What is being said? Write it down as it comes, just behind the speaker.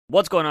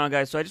What's going on,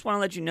 guys? So I just want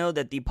to let you know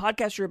that the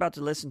podcast you're about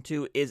to listen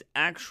to is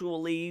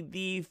actually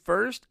the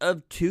first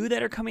of two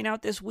that are coming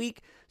out this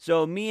week.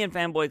 So me and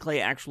Fanboy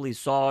Clay actually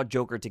saw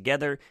Joker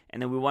together, and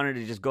then we wanted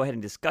to just go ahead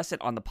and discuss it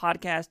on the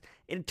podcast.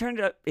 It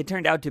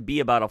turned out to be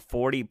about a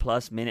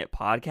 40-plus minute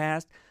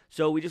podcast.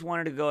 So we just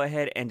wanted to go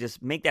ahead and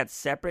just make that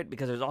separate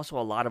because there's also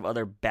a lot of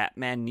other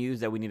Batman news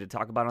that we need to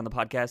talk about on the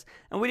podcast.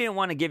 And we didn't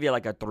want to give you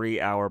like a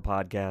 3-hour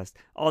podcast,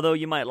 although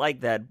you might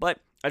like that. But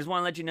I just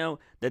want to let you know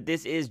that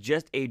this is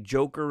just a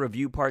Joker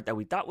review part that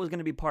we thought was going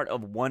to be part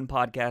of one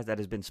podcast that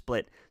has been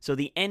split. So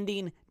the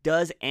ending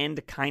does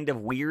end kind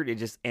of weird. It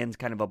just ends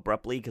kind of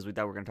abruptly because we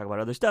thought we were going to talk about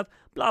other stuff.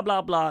 Blah,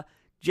 blah, blah.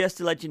 Just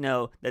to let you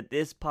know that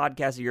this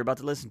podcast that you're about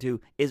to listen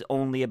to is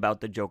only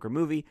about the Joker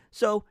movie.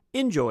 So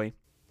enjoy.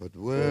 But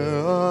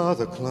where are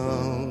the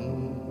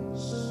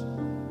clowns?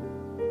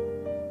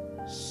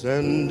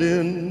 Send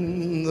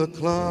in the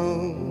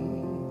clowns.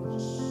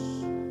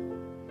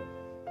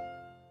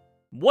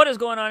 What is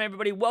going on,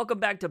 everybody? Welcome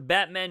back to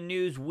Batman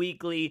News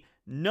Weekly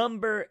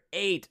number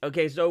 8.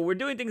 Okay, so we're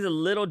doing things a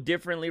little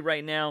differently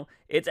right now.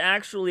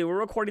 We're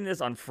recording this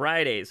on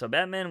Friday. So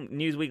Batman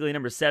News Weekly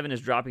number 7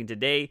 is dropping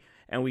today.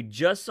 And we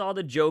just saw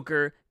the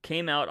Joker,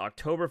 came out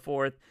October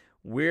 4th.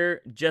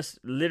 We're just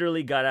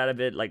literally got out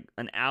of it like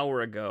an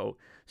hour ago.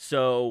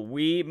 So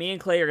me and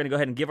Clay are going to go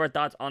ahead and give our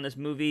thoughts on this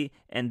movie,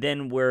 and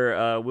then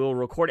we'll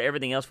record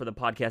everything else for the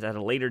podcast at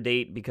a later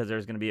date because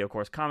there's going to be, of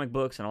course, comic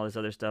books and all this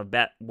other stuff.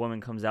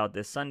 Batwoman comes out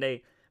this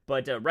Sunday.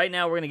 But right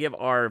now we're going to give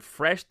our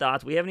fresh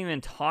thoughts. We haven't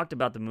even talked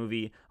about the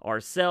movie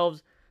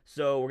ourselves,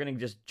 so we're going to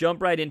just jump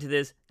right into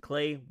this.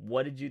 Clay,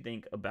 what did you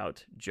think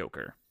about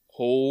Joker?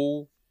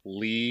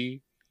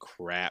 Holy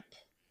crap,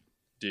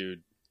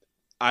 dude.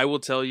 I will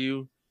tell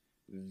you,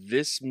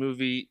 this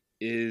movie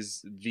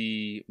is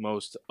the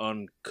most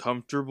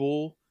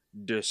uncomfortable,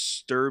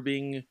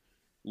 disturbing,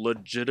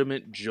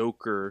 legitimate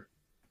Joker,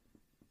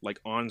 like,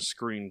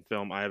 on-screen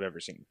film I have ever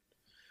seen.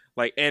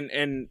 Like,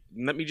 and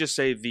let me just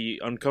say,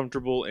 the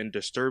uncomfortable and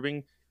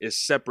disturbing is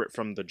separate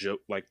from the joke,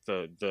 like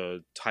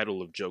the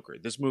title of Joker.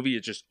 This movie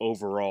is just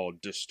overall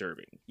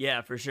disturbing.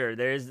 Yeah, for sure.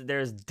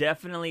 There's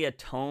definitely a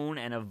tone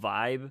and a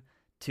vibe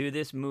to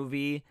this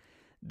movie.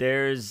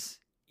 It's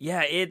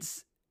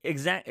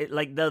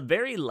like the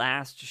very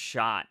last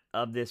shot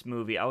of this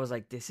movie, I was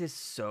like, this is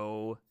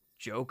so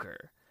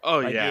Joker. Oh,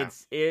 like,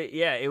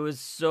 yeah. It was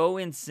so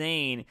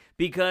insane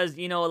because,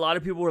 a lot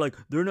of people were like,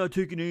 they're not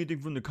taking anything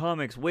from the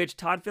comics, which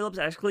Todd Phillips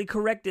actually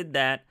corrected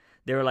that.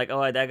 They were like,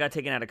 oh, that got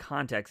taken out of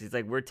context. He's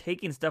like, we're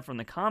taking stuff from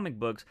the comic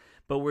books,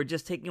 but we're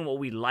just taking what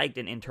we liked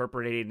and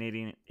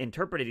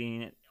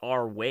interpreting it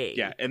our way.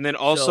 Yeah, and then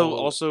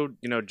also,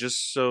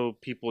 just so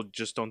people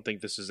just don't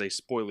think this is a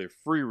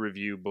spoiler-free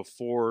review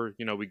before,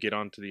 we get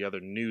on to the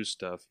other news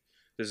stuff,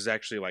 this is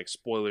actually, like,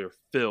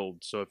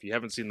 spoiler-filled. So if you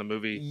haven't seen the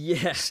movie,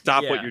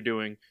 stop what you're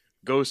doing,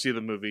 go see the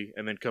movie,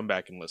 and then come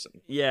back and listen.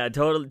 Yeah,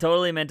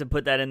 totally meant to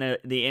put that in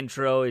the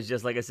intro. Is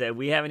just, like I said,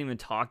 we haven't even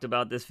talked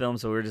about this film,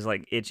 so we're just,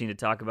 like, itching to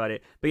talk about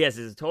it. But yes,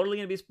 this is totally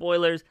going to be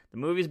spoilers. The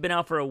movie's been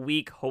out for a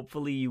week.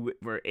 Hopefully you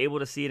were able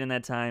to see it in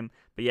that time.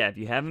 But yeah, if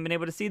you haven't been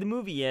able to see the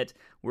movie yet,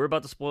 we're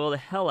about to spoil the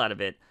hell out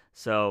of it.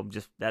 So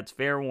just, that's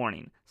fair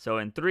warning. So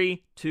in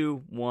 3,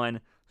 2,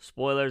 1,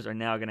 spoilers are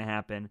now going to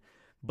happen.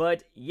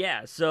 But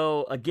yeah,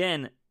 so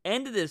again,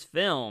 end of this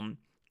film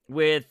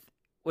was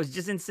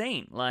just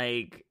insane.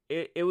 Like,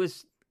 it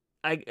was,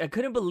 I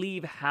couldn't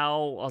believe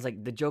how, I was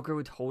like, the Joker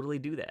would totally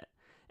do that.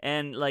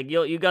 And like,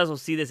 you guys will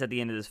see this at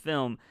the end of this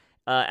film.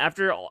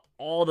 After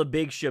all the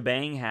big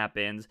shebang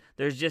happens,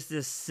 there's just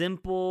this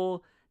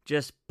simple,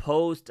 just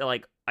post,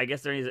 like, I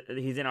guess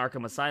he's in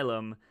Arkham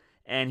Asylum,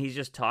 and he's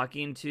just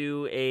talking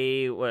to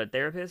a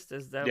therapist?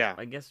 Is that, yeah.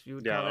 I guess you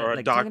would call it? Or a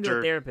like, doctor. Talking to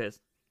a therapist.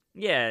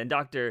 Yeah, a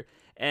doctor.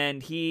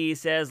 And he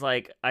says,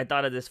 like, I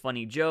thought of this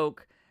funny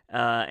joke.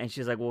 And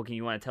she's like, well,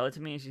 you want to tell it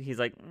to me? And he's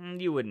like,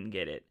 you wouldn't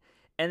get it.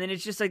 And then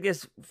it's just like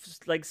this,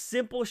 like,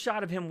 simple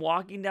shot of him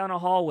walking down a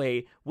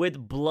hallway with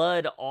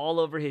blood all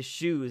over his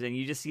shoes. And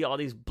you just see all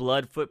these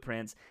blood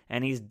footprints.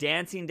 And he's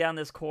dancing down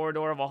this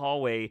corridor of a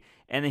hallway.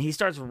 And then he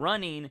starts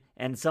running.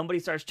 And somebody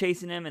starts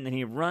chasing him. And then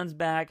he runs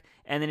back.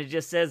 And then it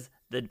just says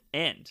the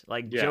end.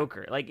 Like,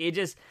 Joker. Like,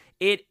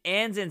 it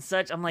ends in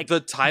such, I'm like,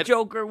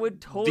 Joker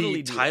would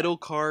totally do the title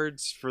that.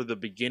 cards for the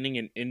beginning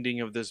and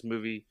ending of this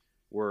movie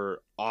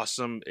were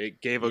awesome.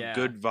 It gave a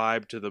good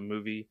vibe to the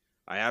movie.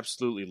 I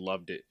absolutely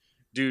loved it.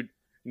 Dude,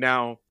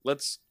 now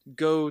let's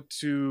go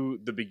to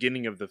the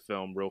beginning of the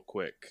film real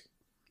quick.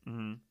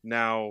 Mm-hmm.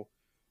 Now,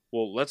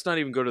 well, let's not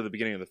even go to the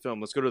beginning of the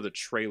film. Let's go to the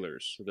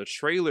trailers. The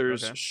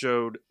trailers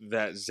showed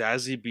that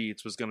Zazie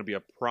Beetz was going to be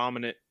a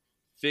prominent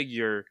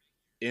figure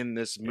in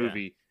this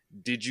movie. Yeah.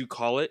 Did you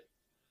call it?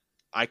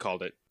 I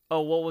called it. Oh,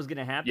 what was going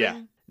to happen?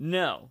 Yeah.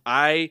 No.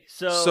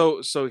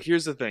 So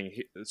here's the thing.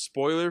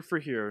 Spoiler for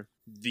here.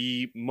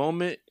 The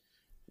moment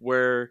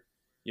where,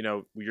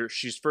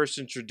 she's first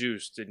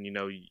introduced and,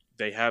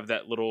 they have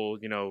that little,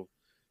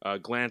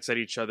 glance at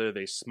each other.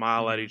 They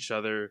smile at each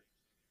other.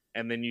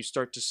 And then you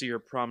start to see her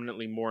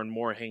prominently more and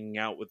more hanging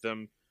out with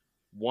them.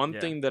 One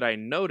thing that I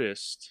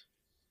noticed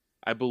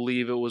I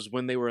believe it was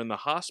when they were in the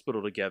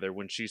hospital together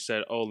when she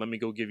said, "Oh, let me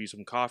go give you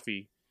some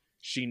coffee."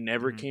 She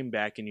never came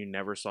back and you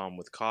never saw him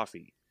with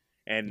coffee.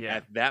 And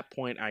at that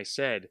point I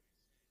said,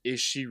 is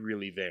she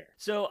really there?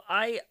 So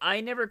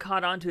I never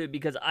caught on to it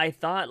because I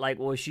thought like,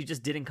 well, she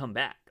just didn't come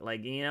back.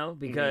 Like, you know,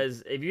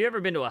 because if you've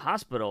ever been to a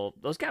hospital,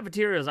 those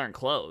cafeterias aren't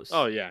closed.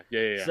 Oh yeah.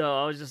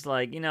 So I was just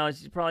like, you know,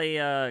 she's probably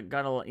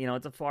got a, you know,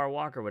 it's a far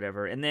walk or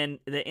whatever. And then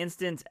the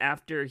instance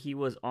after he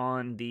was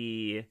on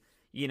the,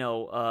 you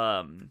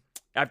know,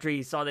 after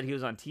he saw that he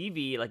was on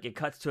TV, like it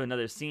cuts to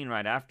another scene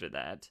right after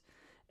that.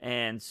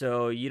 And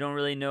so you don't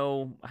really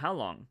know how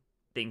long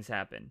things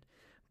happen.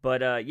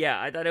 But yeah,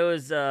 I thought it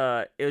was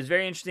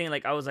very interesting.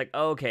 Like I was like,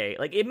 oh, okay,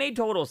 like it made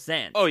total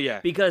sense. Oh yeah,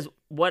 because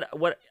what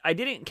I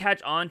didn't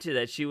catch on to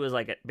that she was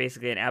like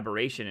basically an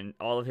aberration, and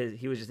all of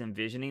he was just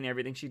envisioning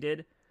everything she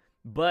did.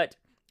 But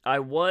I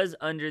was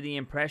under the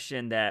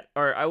impression that,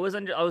 or I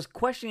was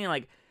questioning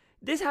like,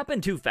 this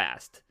happened too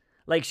fast.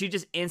 Like she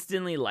just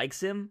instantly likes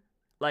him.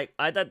 Like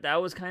I thought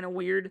that was kind of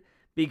weird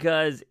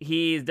because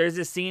there's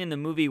this scene in the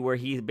movie where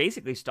he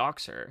basically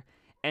stalks her.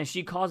 And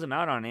she calls him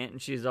out on it,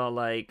 and she's all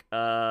like,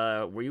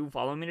 were you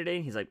following me today?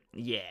 And he's like,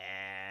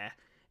 yeah.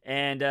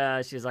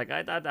 And she's like,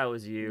 I thought that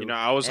was you. You know,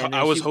 I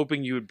was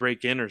hoping you would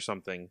break in or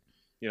something.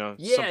 You know,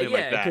 something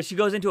like that. Because she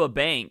goes into a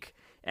bank,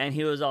 and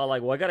he was all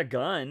like, well, I got a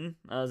gun.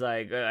 I was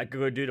like, I could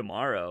go do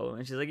tomorrow.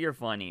 And she's like, you're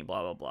funny,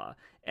 blah, blah, blah.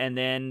 And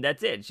then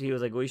that's it. She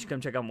was like, well, you should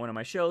come check out one of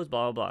my shows,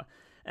 blah, blah, blah.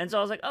 And so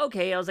I was like,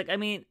 okay. I was like, I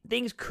mean,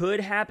 things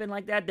could happen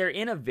like that. They're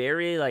in a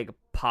very, like,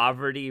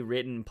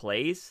 poverty-ridden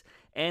place.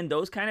 And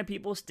those kind of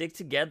people stick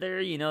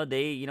together, you know,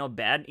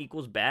 bad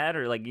equals bad,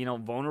 or like, you know,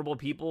 vulnerable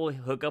people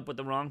hook up with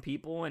the wrong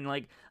people. And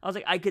like, I was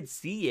like, I could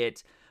see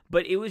it,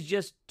 but it was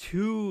just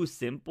too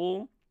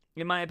simple,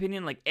 in my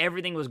opinion. Like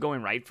everything was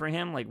going right for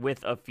him, like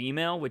with a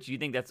female, which you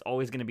think that's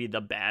always going to be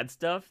the bad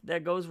stuff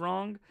that goes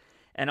wrong.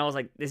 And I was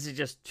like, this is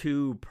just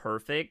too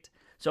perfect.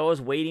 So I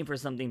was waiting for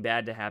something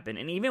bad to happen.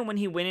 And even when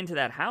he went into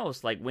that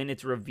house, like when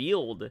it's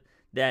revealed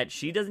that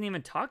she doesn't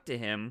even talk to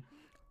him,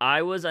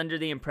 I was under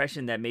the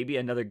impression that maybe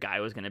another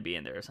guy was going to be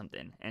in there or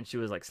something, and she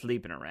was like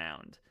sleeping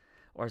around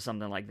or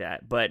something like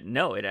that. But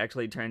no, it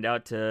actually turned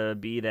out to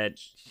be that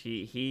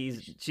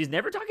she's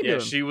never talking to him.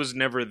 Yeah, she was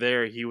never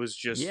there. He was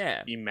just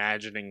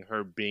imagining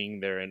her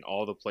being there in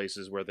all the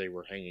places where they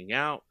were hanging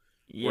out,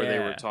 where they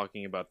were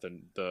talking about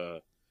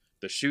the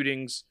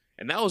shootings.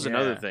 And that was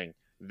another thing.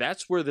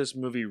 That's where this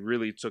movie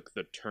really took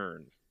the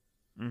turn.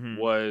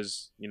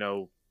 Was, you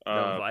know,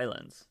 the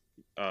violence.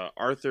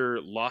 Arthur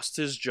lost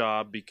his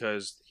job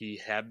because he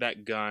had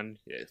that gun.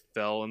 It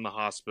fell in the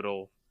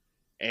hospital,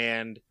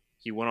 and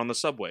he went on the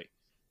subway.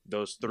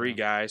 Those three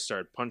guys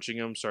started punching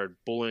him, started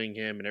bullying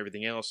him, and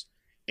everything else.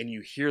 And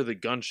you hear the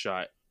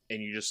gunshot, and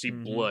you just see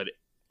blood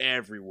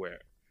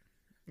everywhere.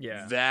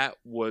 Yeah, that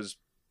was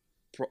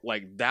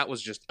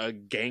just a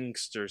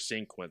gangster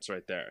sequence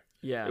right there.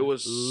 Yeah, it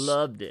was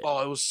loved it.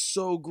 Oh, it was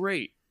so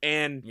great.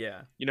 And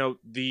you know,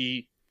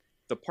 the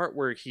part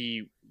where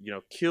he, you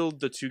know,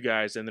 killed the two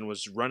guys and then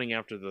was running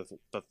after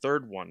the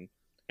third one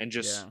and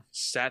just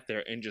sat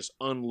there and just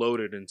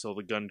unloaded until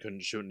the gun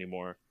couldn't shoot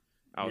anymore.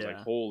 I was like,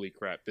 holy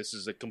crap, this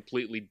is a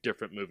completely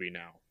different movie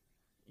now.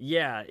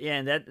 Yeah,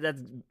 and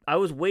that's I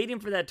was waiting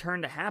for that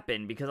turn to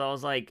happen because I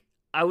was like,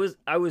 I was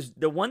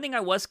the one thing I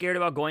was scared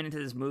about going into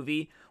this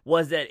movie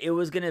was that it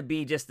was going to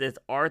be just this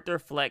Arthur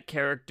Fleck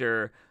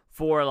character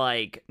for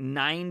like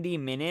 90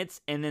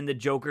 minutes and then the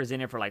Joker's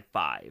in it for like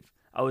 5.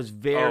 I was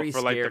very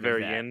scared for like the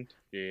very of that. end.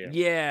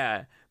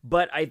 Yeah,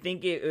 but I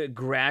think it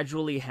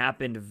gradually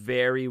happened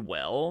very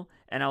well,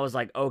 and I was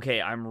like,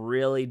 okay, I'm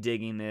really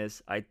digging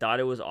this. I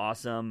thought it was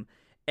awesome,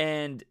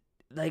 and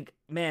like,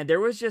 man, there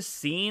was just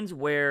scenes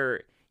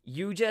where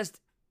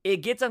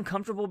it gets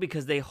uncomfortable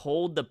because they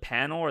hold the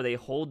panel or they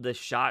hold the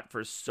shot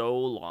for so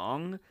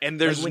long, and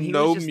there's like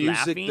no music,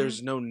 laughing,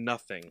 there's no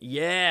nothing.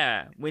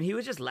 Yeah, when he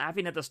was just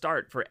laughing at the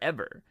start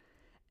forever,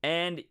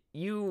 and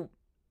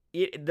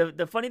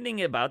the funny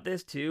thing about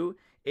this too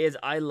is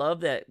I love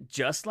that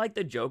just like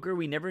the Joker,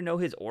 we never know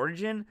his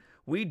origin.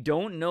 We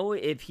don't know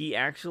if he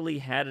actually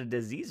had a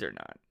disease or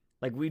not.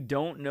 Like we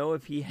don't know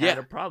if he had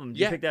a problem. Did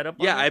you pick that up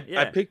on that?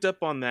 I picked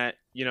up on that,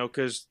 you know,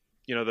 because,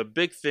 you know, the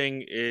big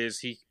thing is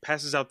he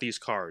passes out these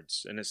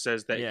cards and it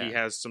says that he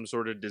has some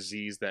sort of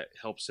disease that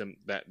helps him,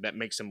 that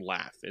makes him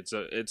laugh. It's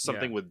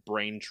something with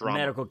brain trauma.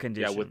 Medical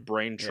condition. Yeah, with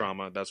brain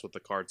trauma. That's what the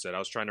card said. I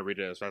was trying to read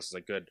it as fast as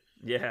I could.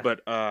 Yeah.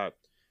 But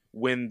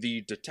when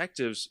the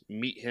detectives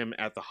meet him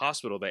at the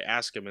hospital, they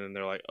ask him, and then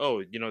they're like, oh,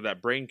 you know, that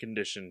brain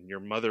condition your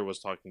mother was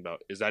talking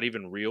about, is that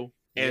even real?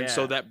 And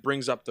so that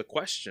brings up the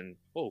question,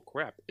 oh,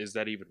 crap, is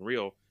that even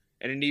real?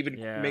 And it even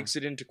makes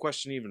it into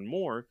question even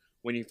more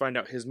when you find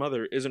out his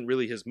mother isn't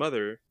really his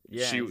mother.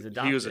 Yeah, he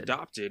was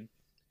adopted,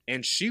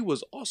 and she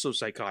was also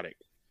psychotic.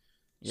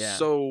 Yeah.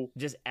 So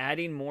just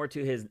adding more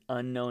to his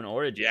unknown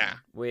origin. Yeah.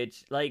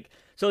 Which, like,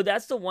 so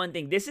that's the one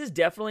thing. This is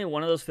definitely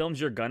one of those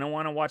films you're gonna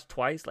want to watch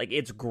twice. Like,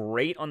 it's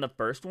great on the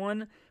first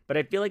one, but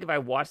I feel like if I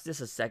watched this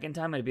a second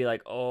time, I'd be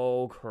like,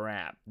 oh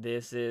crap,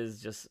 this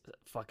is just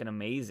fucking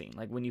amazing.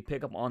 Like when you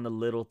pick up on the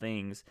little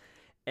things.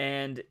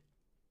 And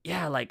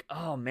yeah, like,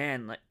 oh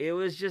man, like it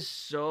was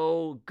just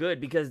so good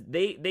because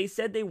they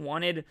said they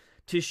wanted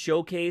to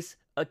showcase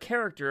a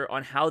character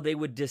on how they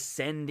would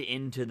descend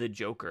into the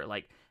Joker,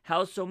 like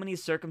how so many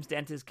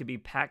circumstances could be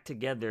packed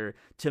together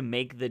to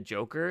make the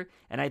Joker,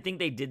 and I think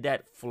they did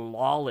that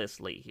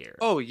flawlessly here.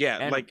 Oh yeah,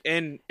 And- like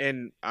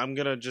and I'm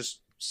gonna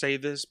just say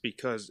this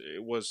because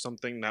it was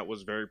something that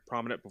was very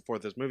prominent before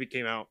this movie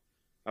came out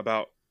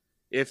about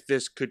if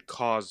this could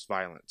cause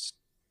violence,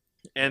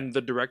 and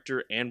the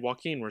director and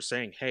Joaquin were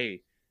saying,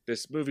 "Hey,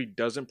 this movie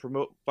doesn't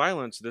promote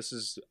violence. This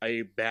is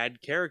a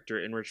bad character,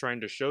 and we're trying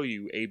to show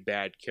you a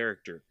bad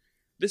character.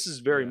 This is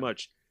very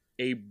much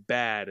a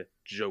bad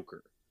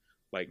Joker."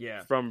 Like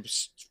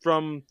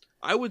from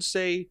I would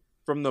say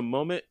from the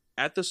moment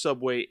at the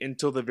subway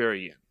until the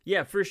very end.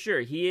 Yeah, for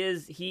sure. He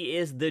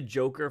is the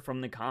Joker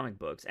from the comic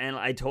books. And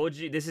I told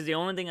you, this is the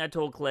only thing I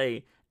told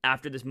Clay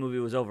after this movie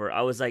was over.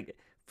 I was like,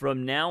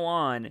 from now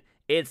on,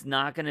 it's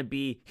not going to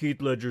be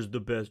Heath Ledger's the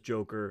best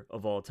Joker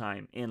of all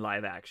time in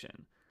live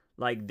action.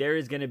 Like, there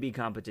is going to be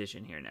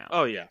competition here now.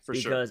 Oh yeah, for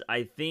sure. Because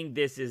I think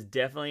this is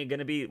definitely going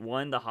to be,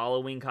 the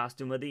Halloween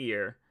costume of the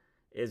year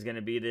is going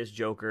to be this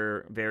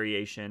Joker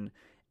variation.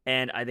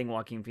 And I think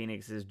Joaquin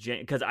Phoenix is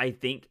because I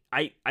think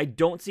I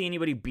don't see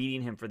anybody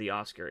beating him for the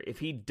Oscar. If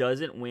he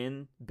doesn't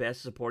win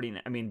best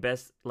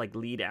like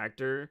lead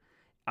actor,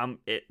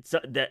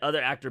 that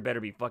other actor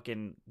better be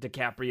fucking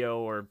DiCaprio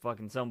or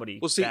fucking somebody.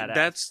 Well, see,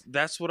 badass.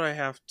 that's what I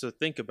have to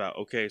think about.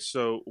 Okay,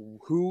 so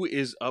who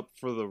is up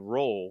for the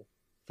role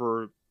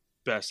for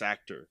best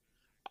actor?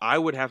 I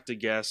would have to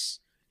guess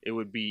it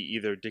would be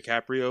either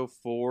DiCaprio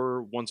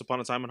for Once Upon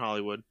a Time in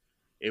Hollywood.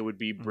 It would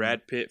be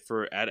Brad Pitt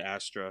for Ad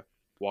Astra.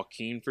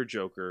 Joaquin for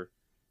Joker,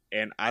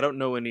 and I don't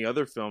know any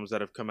other films that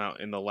have come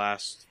out in the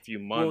last few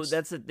months. Well,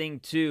 that's the thing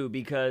too,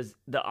 because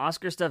the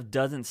Oscar stuff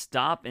doesn't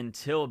stop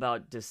until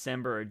about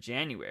December or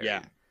January.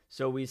 Yeah.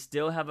 So we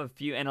still have a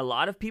few, and a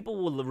lot of people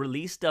will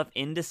release stuff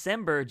in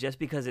December just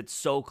because it's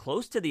so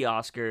close to the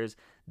Oscars.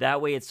 That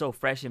way, it's so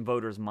fresh in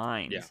voters'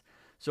 minds. Yeah.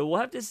 So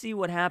we'll have to see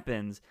what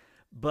happens.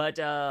 But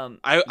I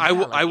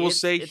will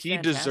say it's he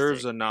fantastic.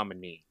 deserves a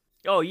nominee.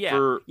 Oh yeah,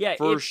 for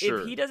if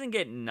sure. If he doesn't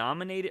get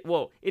nominated,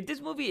 if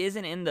this movie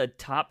isn't in the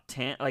top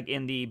 10, like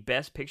in the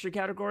Best Picture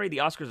category, the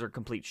Oscars are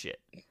complete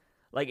shit.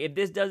 Like if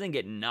this doesn't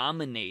get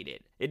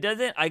nominated, it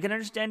doesn't. I can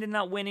understand it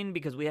not winning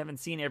because we haven't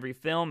seen every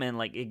film, and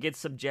like it gets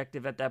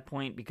subjective at that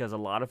point because a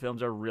lot of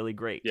films are really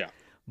great. Yeah.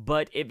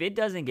 But if it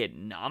doesn't get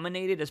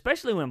nominated,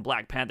 especially when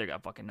Black Panther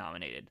got fucking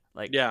nominated,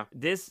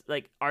 this,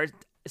 like our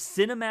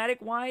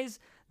cinematic wise.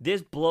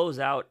 This blows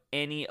out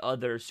any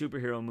other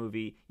superhero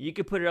movie. You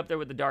could put it up there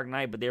with The Dark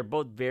Knight, but they're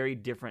both very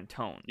different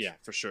tones. Yeah,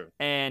 for sure.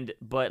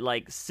 But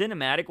like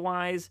cinematic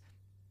wise,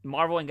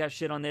 Marvel ain't got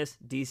shit on this.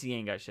 DC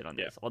ain't got shit on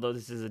this. Although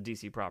this is a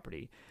DC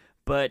property.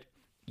 But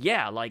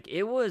yeah, like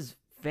it was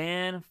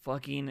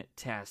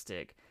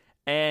fan-fucking-tastic.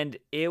 And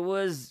it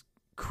was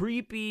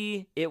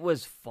creepy. It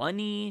was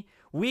funny.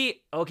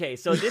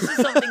 So this is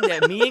something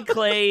that me and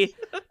Clay,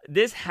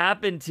 this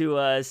happened to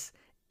us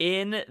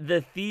in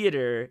the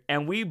theater,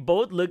 and we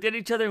both looked at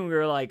each other and we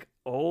were like,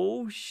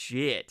 oh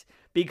shit.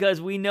 Because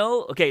we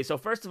know, so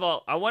first of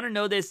all, I want to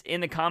know this in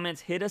the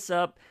comments. Hit us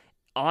up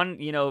on,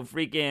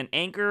 freaking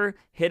Anchor.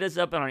 Hit us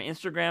up on our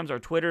Instagrams, our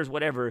Twitters,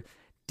 whatever.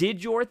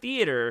 Did your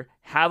theater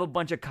have a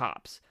bunch of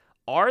cops?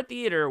 Our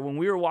theater, when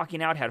we were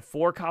walking out, had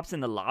 4 cops in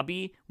the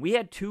lobby. We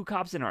had 2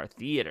 cops in our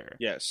theater.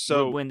 Yeah,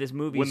 so when the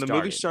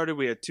movie started,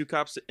 we had 2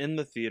 cops in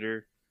the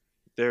theater.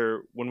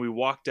 When we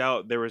walked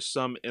out, there was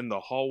some in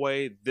the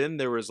hallway. Then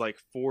there was like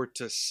 4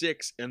 to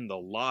 6 in the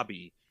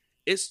lobby.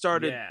 It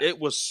started. Yeah. It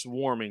was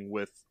swarming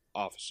with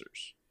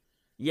officers.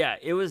 Yeah,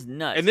 it was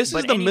nuts. And this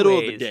is the middle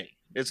of the day.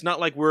 It's not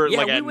like we're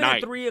like at night. Yeah, we went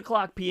at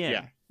 3:00 p.m.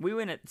 Yeah. We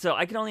went so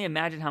I can only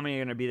imagine how many are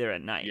going to be there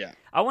at night. Yeah.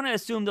 I want to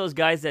assume those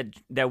guys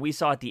that we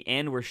saw at the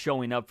end were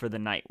showing up for the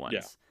night ones.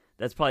 Yeah.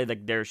 That's probably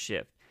like their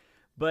shift.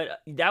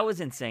 But that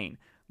was insane.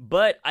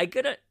 But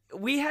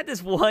we had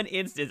this one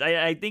instance.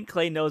 I think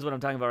Clay knows what I'm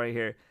talking about right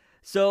here.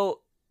 So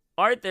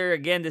Arthur,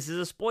 again, this is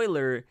a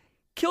spoiler,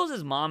 kills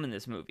his mom in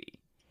this movie.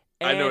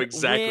 And I know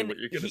exactly what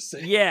you're going to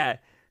say. Yeah.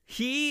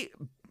 She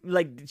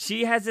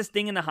has this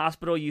thing in the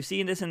hospital. You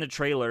see this in the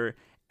trailer.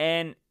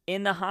 And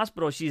in the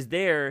hospital, she's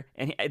there.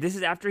 And this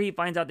is after he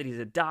finds out that he's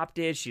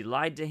adopted. She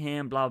lied to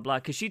him, blah, blah.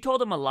 Because she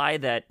told him a lie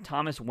that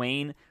Thomas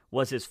Wayne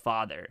was his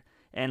father.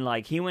 And,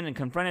 he went and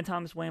confronted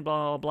Thomas Wayne,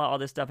 blah, blah, blah. All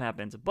this stuff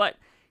happens. But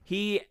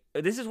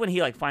this is when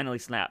he, finally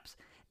snaps.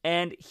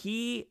 And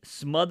he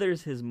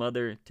smothers his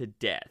mother to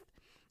death.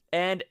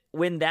 And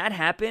when that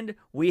happened,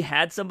 we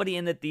had somebody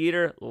in the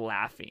theater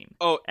laughing.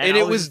 Oh, and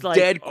it was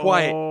dead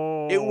quiet.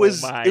 It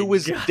was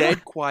God.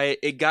 Dead quiet.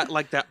 It got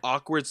that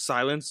awkward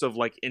silence of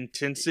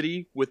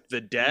intensity with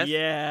the death.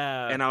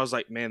 Yeah. And I was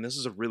like, man, this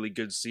is a really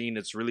good scene.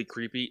 It's really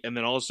creepy. And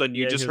then all of a sudden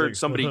you just heard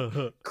somebody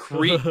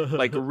really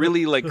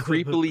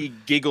creepily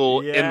giggle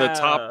in the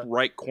top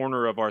right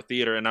corner of our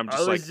theater. And I'm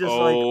just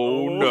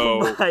oh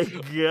no. My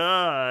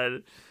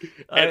God.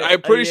 And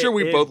I'm pretty sure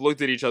we both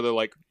looked at each other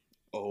like,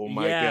 oh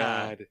my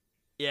God.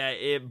 Yeah,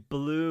 it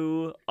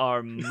blew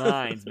our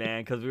minds,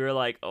 man, because we were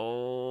like,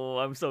 "Oh,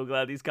 I'm so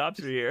glad these cops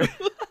are here,"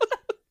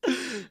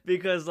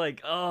 because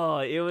like, oh,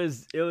 it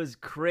was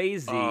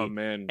crazy. Oh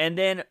man. And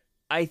then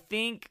I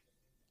think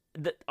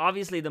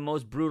obviously the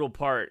most brutal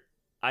part,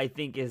 I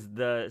think, is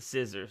the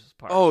scissors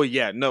part. Oh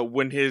yeah, no,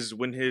 when his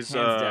Hands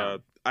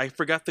down. I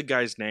forgot the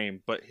guy's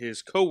name, but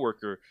his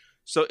coworker.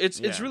 So it's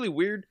Yeah. really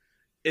weird.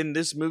 In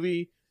this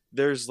movie,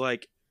 there's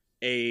like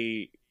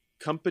a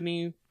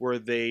company where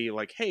they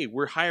like, hey,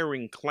 we're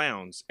hiring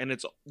clowns, and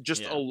it's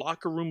just Yeah. a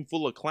locker room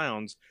full of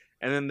clowns,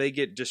 and then they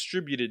get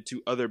distributed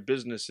to other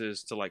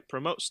businesses to like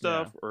promote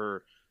stuff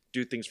or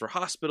do things for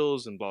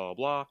hospitals and blah blah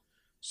blah.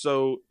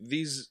 So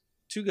these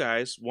two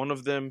guys, one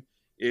of them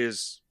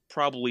is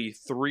probably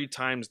 3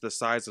 times the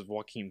size of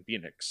Joaquin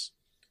Phoenix,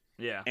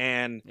 Yeah,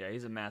 and yeah,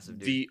 he's a massive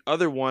dude. the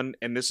other one,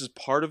 and this is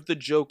part of the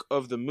joke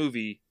of the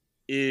movie,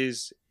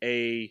 is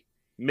a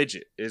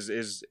midget. Is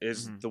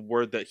Mhm. the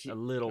word that a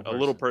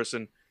little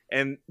person,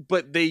 and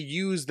but they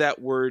use that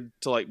word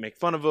to like make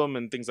fun of him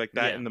and things like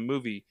that Yeah. in the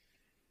movie,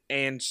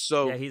 and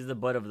so Yeah, he's the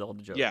butt of all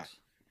the jokes. Yeah.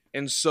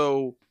 and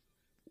so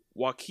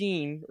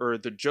Joaquin, or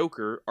the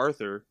Joker,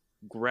 Arthur,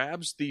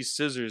 grabs these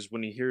scissors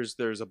when he hears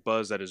there's a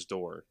buzz at his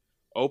door,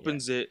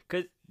 opens it.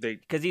 They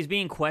Because he's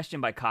being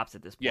questioned by cops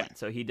at this point, Yeah.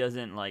 so he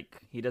doesn't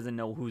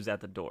know who's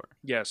at the door.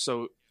 Yeah,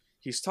 so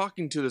he's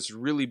talking to this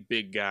really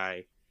big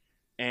guy,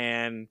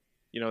 and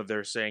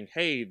they're saying,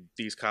 "Hey,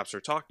 these cops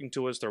are talking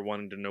to us. They're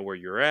wanting to know where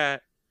you're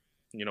at.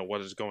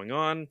 What is going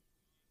on?"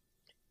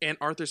 And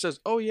Arthur says,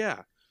 "Oh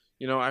yeah,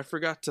 I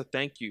forgot to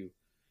thank you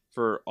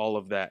for all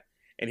of that."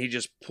 And he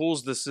just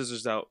pulls the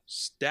scissors out,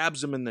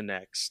 stabs him in the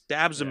neck,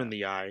 stabs him in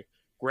the eye,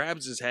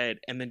 grabs his head,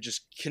 and then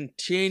just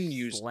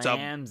continues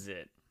Slams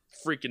to it.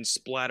 freaking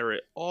splatter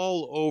it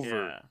all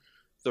over Yeah.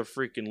 the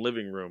freaking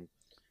living room.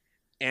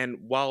 And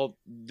while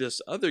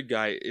this other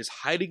guy is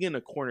hiding in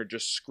a corner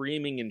just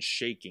screaming and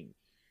shaking,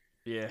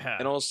 Yeah.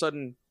 and all of a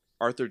sudden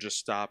Arthur just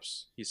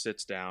stops, he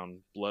sits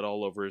down, blood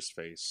all over his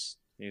face,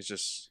 and he's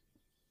just,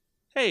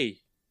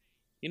 "Hey,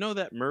 you know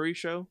that Murray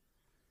show?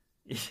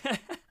 Yeah.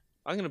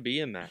 I'm gonna be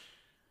in that."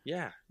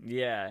 Yeah.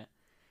 Yeah.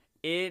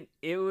 It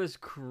was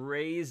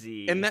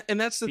crazy. And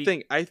that's the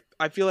thing.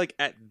 I feel like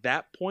at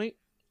that point,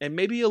 and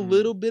maybe a Mhm.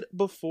 little bit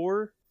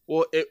before,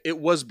 well, it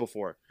was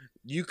before,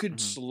 you could Mhm.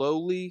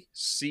 slowly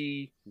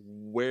see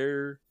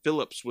where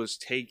Phillips was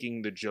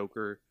taking the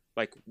Joker,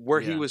 like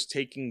where he Yeah. was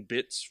taking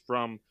bits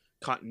from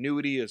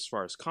continuity as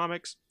far as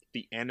comics,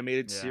 the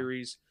animated Yeah.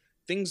 series,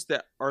 things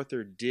that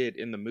Arthur did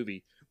in the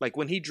movie. Like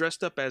when he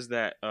dressed up as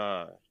that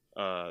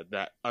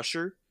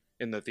usher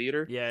in the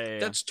theater. Yeah.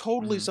 That's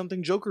totally Mhm.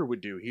 something Joker would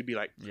do. He'd be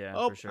like, Yeah,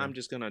 "Oh, for sure. I'm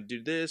just gonna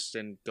do this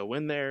and go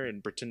in there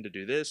and pretend to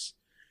do this,"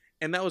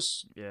 and that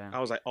was, Yeah. I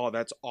was like, "Oh,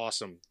 that's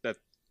awesome." That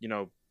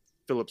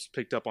Phillips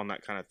picked up on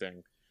that kind of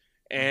thing,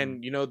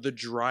 and the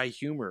dry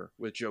humor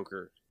with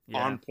Joker,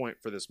 Yeah. on point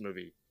for this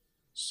movie.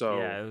 So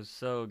Yeah, it was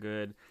so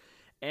good.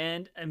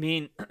 And I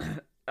mean,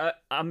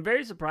 I'm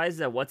very surprised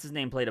that what's his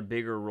name played a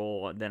bigger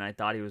role than I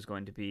thought he was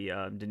going to be.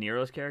 De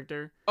Niro's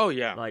character. oh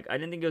yeah, Like, I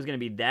didn't think it was going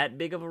to be that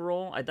big of a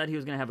role. I thought he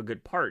was going to have a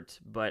good part,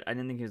 but I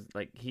didn't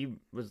think he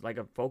was like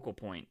a focal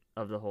point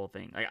of the whole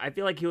thing. I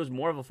feel like he was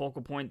more of a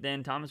focal point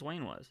than Thomas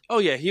Wayne was. oh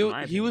yeah, in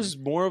my he was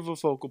more of a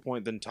focal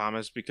point than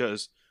Thomas,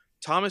 because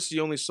Thomas,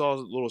 you only saw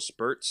little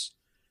spurts.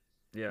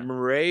 Yeah.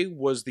 Murray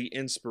was the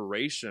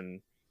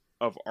inspiration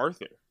of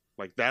Arthur.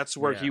 Like that's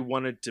where he Yeah.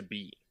 wanted to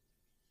be.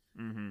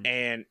 Mm-hmm.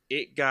 And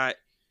it got,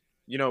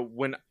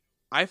 when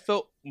I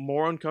felt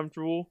more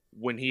uncomfortable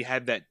when he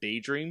had that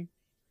daydream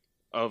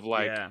of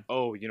like, Yeah.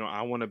 oh,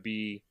 I want to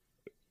be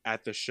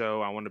at the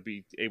show, I want to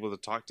be able to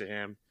talk to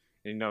him.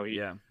 And,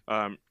 Yeah.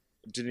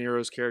 De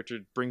Niro's character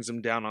brings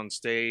him down on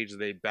stage,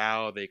 they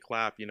bow, they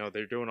clap,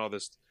 they're doing all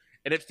this,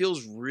 and it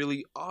feels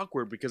really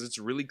awkward because it's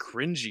really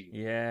cringy.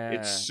 Yeah.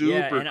 It's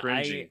super and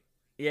cringy.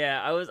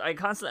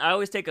 I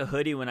always take a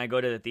hoodie when I go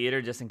to the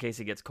theater just in case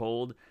it gets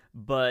cold.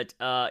 But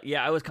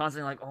I was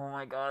constantly like, oh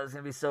my god, it's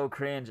gonna be so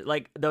cringe.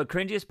 Like the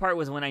cringiest part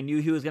was when I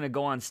knew he was gonna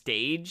go on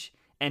stage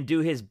and do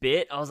his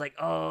bit. I was like,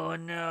 oh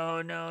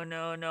no.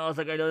 I was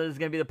like, I know this is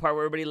gonna be the part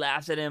where everybody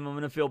laughs at him. I'm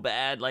gonna feel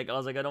bad. Like I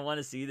was like, I don't want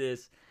to see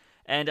this.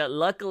 And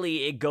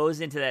luckily, it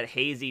goes into that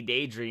hazy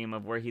daydream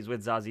of where he's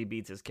with Zazie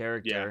Beetz'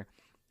 character.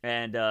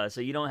 And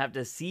so you don't have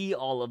to see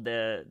all of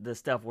the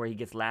stuff where he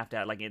gets laughed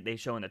at, like they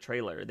show in the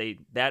trailer.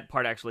 That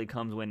part actually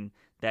comes when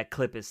that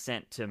clip is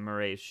sent to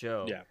Murray's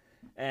show. Yeah.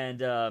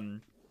 And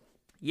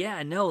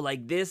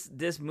like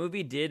this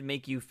movie did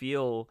make you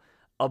feel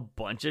a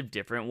bunch of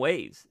different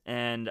ways,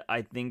 and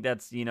I think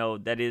that's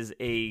that is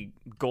a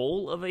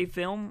goal of a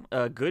film,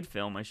 a good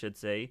film, I should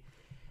say.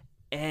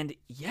 And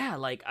yeah,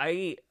 like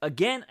I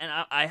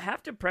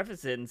have to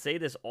preface it and say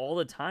this all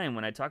the time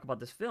when I talk about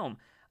this film.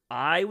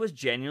 I was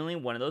genuinely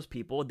one of those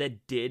people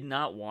that did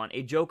not want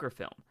a Joker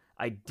film.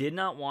 I did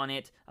not want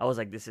it. I was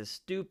like, this is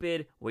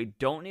stupid. We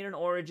don't need an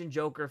origin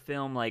Joker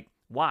film. Like,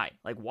 why?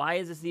 Like, why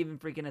is this even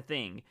freaking a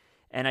thing?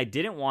 And I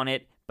didn't want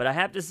it, but I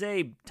have to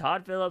say,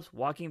 Todd Phillips,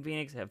 Joaquin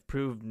Phoenix have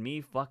proved me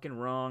fucking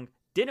wrong.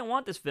 Didn't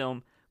want this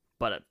film,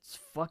 but it's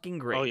fucking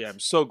great. Oh yeah, I'm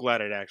so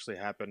glad it actually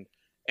happened.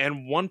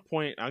 And one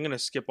point, I'm gonna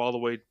skip all the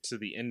way to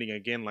the ending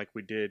again, like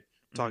we did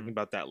talking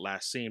about that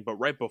last scene. But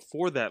right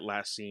before that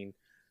last scene,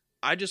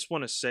 I just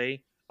want to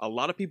say a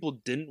lot of people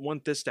didn't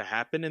want this to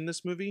happen in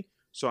this movie,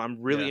 so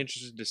I'm really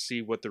interested to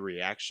see what the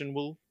reaction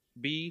will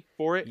be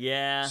for it.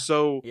 Yeah.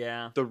 So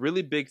Yeah. the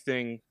really big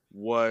thing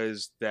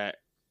was that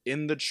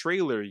in the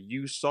trailer,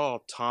 you saw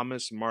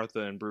Thomas,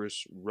 Martha, and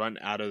Bruce run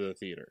out of the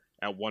theater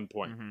at one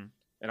point. Mm-hmm.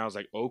 And I was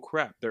like, oh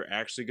crap, they're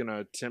actually going to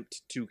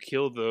attempt to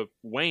kill the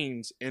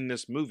Waynes in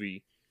this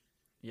movie.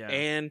 Yeah.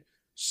 And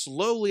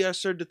slowly I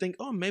started to think,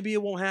 oh, maybe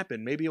it won't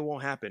happen. Maybe it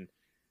won't happen.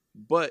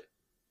 But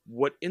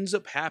what ends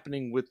up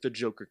happening with the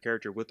Joker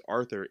character, with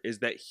Arthur, is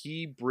that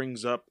he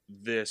brings up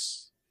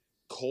this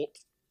cult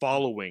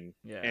following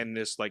and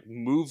this like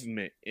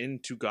movement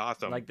into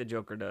Gotham. Like the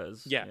Joker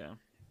does. Yeah.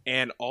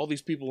 And all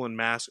these people in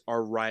masks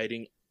are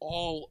rioting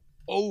all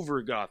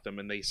over Gotham,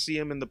 and they see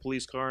him in the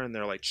police car, and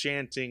they're like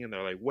chanting, and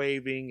they're like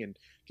waving and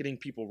getting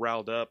people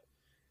riled up,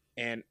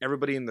 and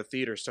everybody in the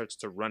theater starts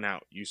to run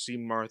out. You see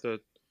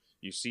Martha,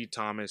 you see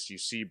Thomas, you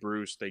see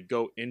Bruce. They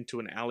go into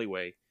an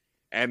alleyway,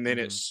 and then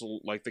it's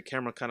like the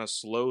camera kind of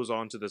slows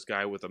onto this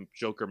guy with a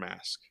Joker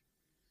mask,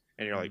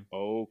 and you're like,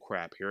 oh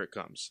crap, here it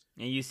comes.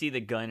 And you see the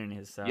gun in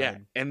his side. Yeah,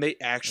 and they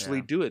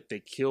actually do it.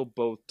 They kill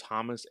both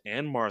Thomas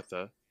and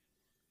Martha.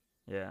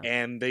 Yeah.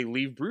 And they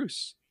leave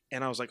Bruce.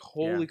 And I was like,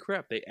 holy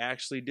crap, they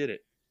actually did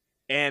it.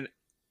 And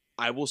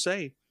I will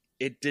say,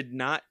 it did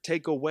not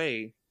take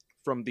away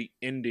from the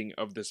ending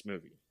of this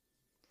movie.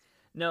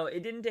 No,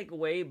 it didn't take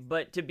away,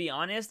 but to be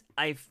honest,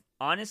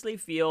 honestly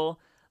feel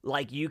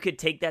like you could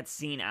take that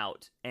scene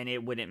out and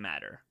it wouldn't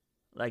matter.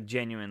 Like,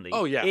 genuinely.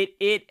 Oh, yeah.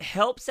 It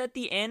helps at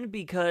the end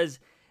because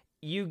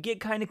you get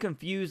kind of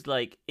confused,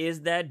 like,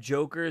 is that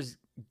Joker's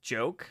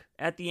joke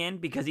at the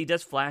end? Because he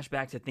does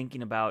flashback to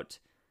thinking about,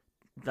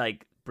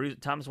 like,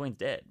 Thomas Wayne's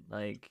dead.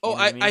 Like, oh, you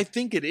know what I mean? I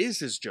think it is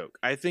his joke.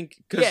 I think,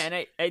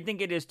 and I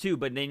think it is too.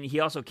 But then he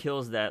also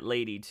kills that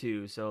lady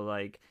too. So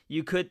like,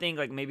 you could think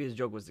like maybe his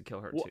joke was to kill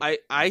her. Well, too.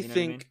 I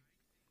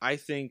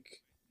think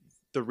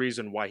the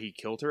reason why he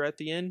killed her at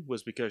the end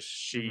was because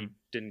she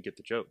didn't get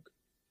the joke.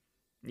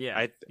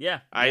 Yeah,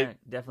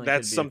 definitely.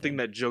 That's something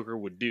that Joker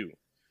would do.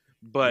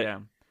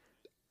 But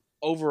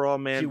overall,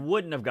 man, she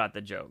wouldn't have got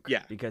the joke.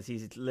 Yeah, because he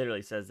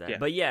literally says that. Yeah.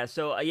 But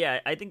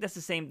I think that's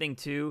the same thing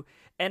too.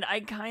 And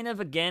I kind of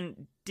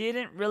again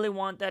didn't really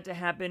want that to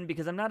happen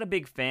because I'm not a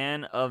big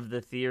fan of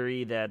the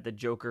theory that the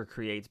Joker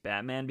creates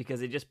Batman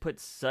because it just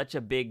puts such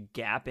a big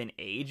gap in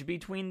age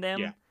between them.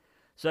 Yeah.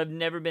 So I've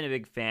never been a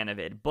big fan of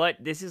it. But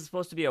this is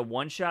supposed to be a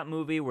one-shot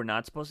movie. We're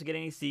not supposed to get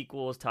any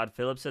sequels. Todd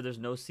Phillips said there's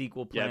no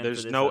sequel plan. Yeah,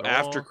 there's for this no at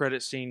after all.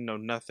 credit scene, no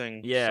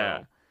nothing.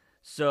 Yeah.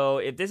 So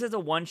if this is a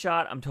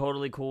one-shot, I'm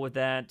totally cool with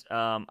that.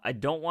 I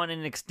don't want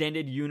an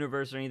extended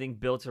universe or anything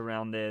built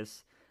around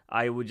this.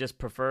 I would just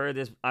prefer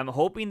this. I'm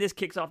hoping this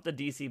kicks off the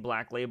DC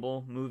Black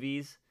Label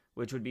movies,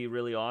 which would be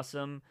really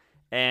awesome.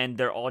 And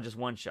they're all just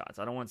one-shots.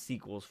 I don't want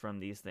sequels from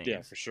these things.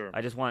 Yeah, for sure.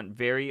 I just want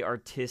very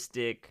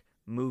artistic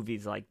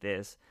movies like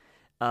this.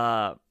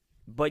 But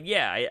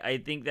yeah,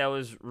 I think that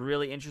was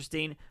really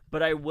interesting.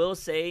 But I will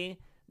say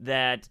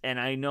that, and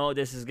I know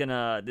this is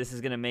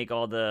gonna make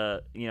all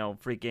the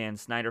freaking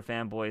Snyder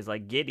fanboys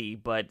like giddy,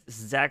 but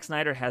Zack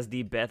Snyder has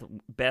the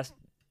best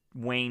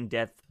Wayne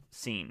death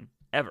scene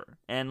ever,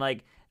 and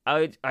like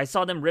I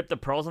saw them rip the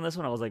pearls on this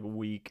one, I was like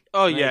weak.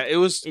 Oh like, it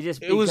was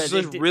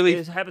really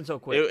it happened so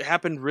quick. It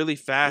happened really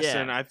fast,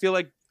 and I feel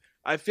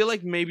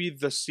like maybe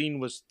the scene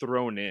was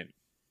thrown in,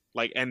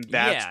 like, and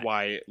that's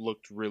why it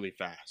looked really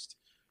fast.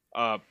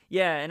 And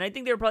I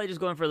think they were probably just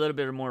going for a little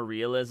bit more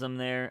realism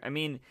there. I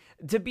mean,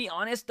 to be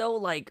honest though,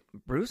 like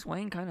Bruce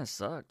Wayne kind of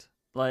sucked.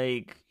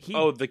 Like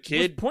the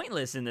kid was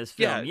pointless in this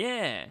film.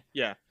 Yeah.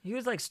 He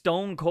was like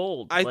stone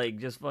cold.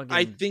 Just fucking.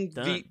 I think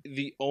done.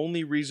 the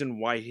only reason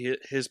why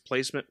his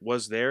placement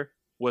was there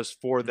was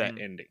for that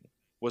ending.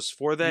 Was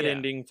for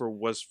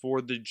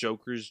the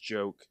Joker's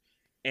joke,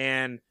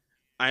 and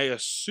I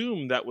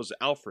assume that was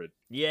Alfred.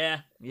 Yeah,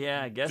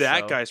 I guess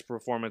that so. guy's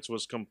performance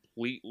was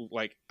complete.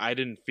 Like, I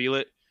didn't feel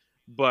it.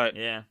 But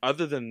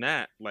other than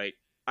that, like,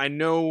 I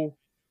know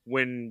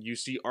when you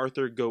see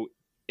Arthur go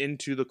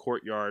into the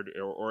courtyard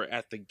or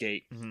at the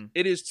gate,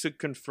 it is to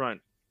confront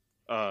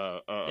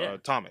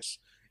Thomas.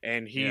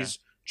 And he's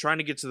trying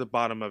to get to the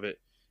bottom of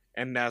it.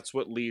 And that's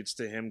what leads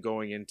to him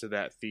going into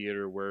that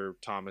theater where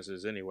Thomas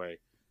is anyway.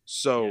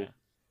 So,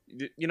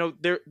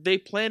 they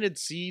planted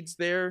seeds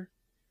there.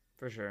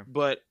 For sure.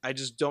 But I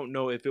just don't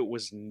know if it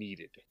was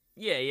needed.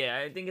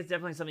 Yeah, I think it's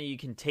definitely something you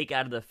can take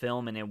out of the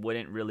film and it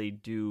wouldn't really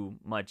do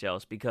much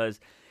else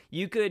because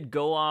you could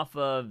go off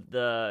of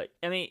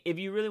if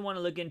you really want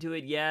to look into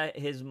it,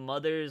 his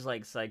mother's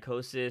like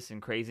psychosis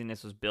and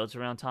craziness was built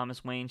around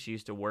Thomas Wayne. She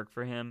used to work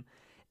for him.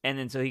 And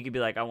then so he could be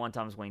like, I want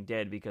Thomas Wayne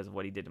dead because of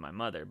what he did to my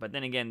mother. But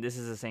then again, this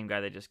is the same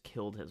guy that just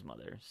killed his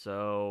mother.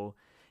 So,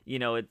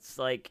 it's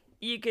like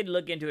you could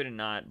look into it or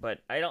not, but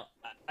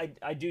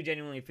I do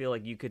genuinely feel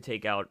like you could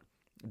take out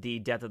the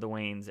death of the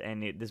Waynes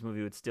and this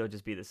movie would still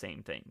just be the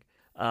same thing.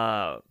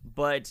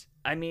 But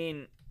I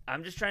mean,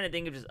 I'm just trying to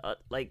think of just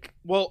like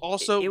Well,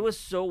 also it was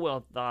so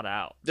well thought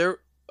out. there.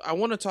 I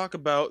want to talk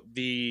about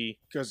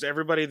because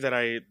everybody that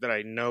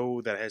I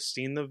know that has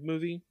seen the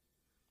movie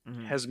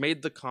Mhm. has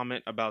made the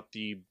comment about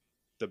the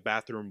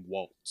bathroom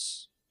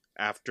waltz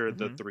after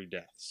the Mhm. 3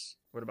 deaths.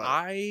 What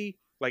about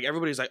Like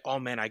everybody's like, "Oh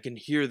man, I can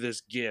hear this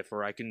gif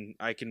or I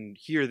can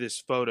hear this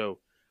photo."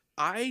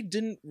 I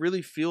didn't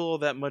really feel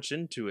that much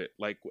into it.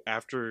 Like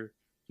after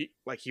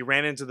he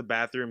ran into the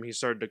bathroom, he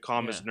started to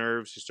calm his Yeah.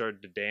 nerves, he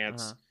started to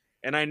dance. Uh-huh.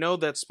 And I know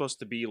that's supposed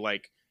to be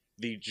like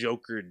the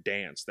Joker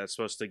dance. That's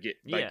supposed to get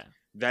like Yeah.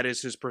 that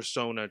is his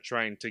persona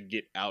trying to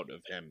get out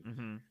of him.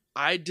 Mm-hmm.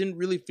 I didn't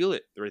really feel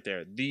it right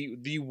there.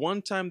 The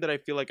one time that I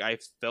feel like I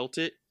felt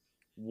it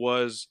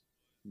was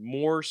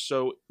more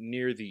so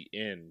near the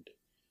end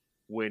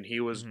when he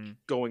was Mhm.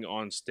 going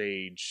on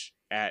stage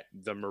at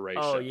the Murray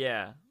Oh show.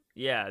 yeah.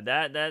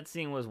 That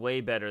scene was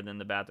way better than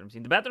the bathroom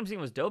scene. The bathroom scene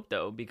was dope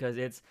though because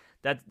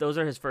those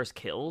are his first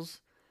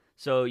kills.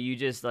 So you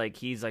just like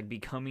he's like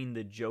becoming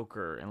the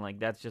Joker and like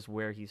that's just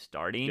where he's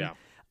starting. Yeah.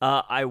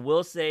 I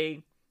will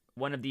say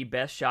one of the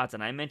best shots,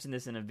 and I mentioned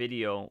this in a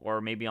video or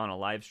maybe on a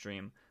live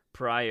stream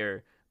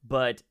prior,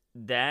 but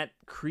that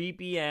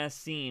creepy ass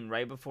scene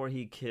right before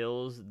he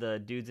kills the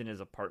dudes in his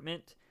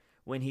apartment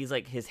when he's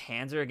like his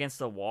hands are against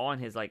the wall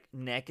and his like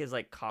neck is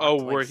like cocked. Oh,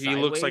 like, where he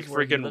looks like sideways,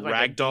 where he freaking looked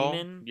like a ragdoll.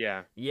 demon.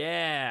 Yeah.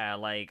 Yeah,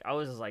 like I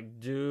was just like,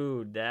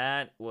 dude,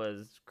 that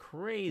was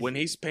crazy. When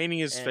he's painting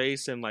his And-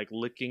 face and like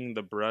licking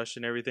the brush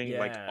and everything,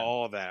 like Yeah.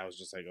 all that, I was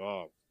just like,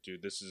 oh,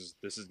 dude, this is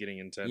getting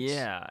intense.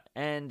 Yeah,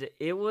 and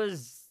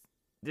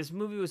this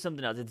movie was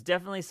something else. It's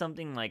definitely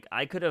something like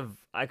I could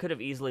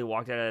have easily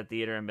walked out of the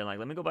theater and been like,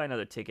 let me go buy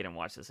another ticket and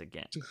watch this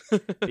again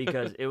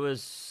because it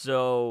was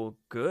so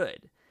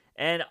good.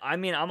 And I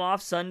mean, I'm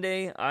off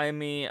Sunday. I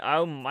mean,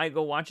 I might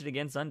go watch it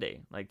again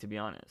Sunday, like to be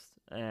honest.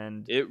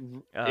 And It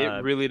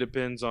really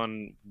depends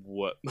on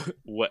what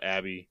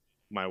Abby,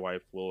 my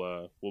wife,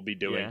 will be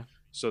doing. Yeah.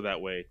 So that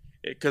way,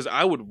 because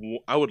I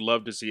would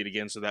love to see it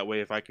again. So that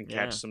way, if I can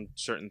catch Yeah. some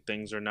certain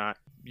things or not,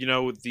 you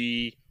know,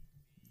 the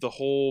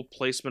whole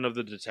placement of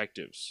the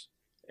detectives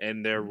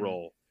and their Mhm.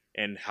 role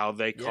and how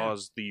they Yeah.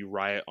 caused the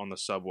riot on the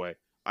subway.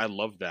 I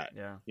love that.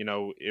 Yeah. You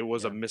know, it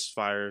was a Yeah.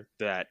 misfire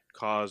that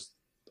caused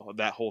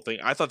that whole thing.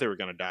 I thought they were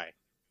gonna die.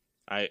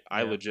 I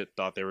Yeah. legit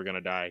thought they were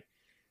gonna die,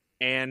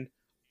 and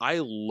I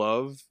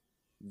love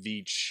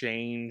the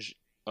change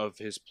of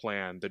his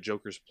plan, the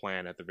Joker's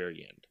plan at the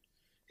very end.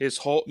 His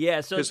whole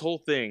So his whole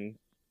thing.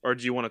 Or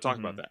do you want to talk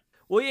about Mhm. that?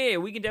 Well, yeah,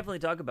 we can definitely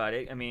talk about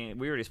it. I mean,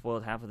 we already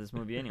spoiled half of this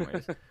movie,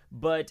 anyways.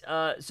 But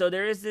so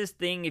there is this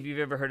thing, if you've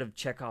ever heard of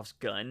Chekhov's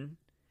gun,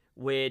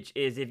 which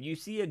is if you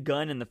see a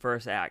gun in the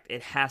first act,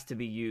 it has to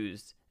be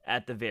used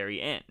at the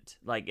very end.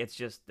 Like it's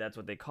just that's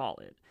what they call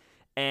it.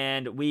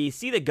 And we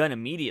see the gun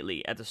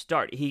immediately at the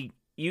start.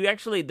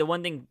 The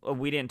one thing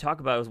we didn't talk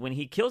about was when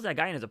he kills that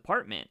guy in his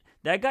apartment.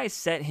 That guy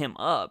set him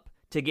up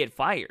to get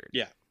fired.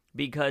 Yeah.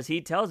 Because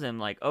he tells him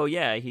like, "Oh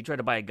yeah, he tried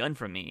to buy a gun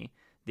from me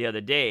the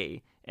other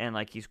day." And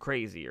like he's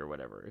crazy or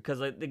whatever, because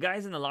like the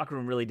guys in the locker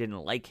room really didn't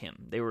like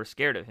him; they were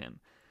scared of him.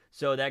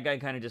 So that guy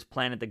kind of just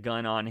planted the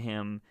gun on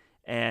him,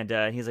 and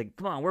he's like,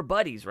 "Come on, we're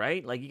buddies,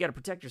 right? Like you got to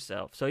protect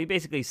yourself." So he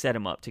basically set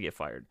him up to get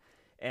fired,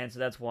 and so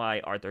that's why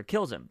Arthur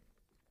kills him.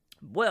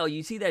 Well,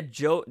 you see that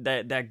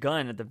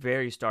gun at the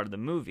very start of the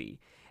movie,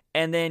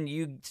 and then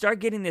you start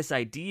getting this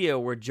idea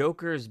where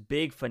Joker's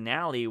big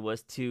finale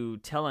was to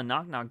tell a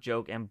knock-knock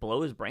joke and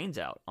blow his brains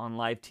out on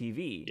live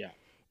TV. Yeah.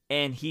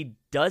 And he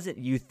doesn't.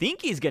 You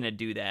think he's gonna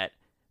do that,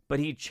 but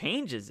he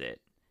changes it,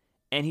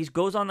 and he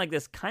goes on like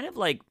this kind of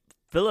like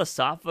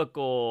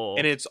philosophical.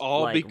 And it's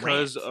all like,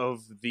 because rant.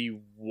 of the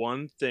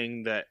one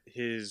thing that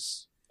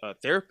his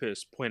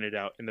therapist pointed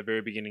out in the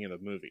very beginning of the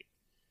movie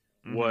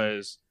Mhm.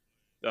 was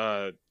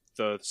the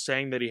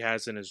saying that he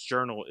has in his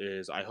journal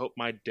is, "I hope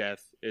my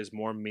death is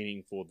more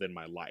meaningful than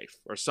my life,"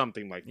 or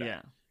something like that.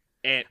 Yeah,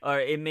 And or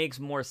it makes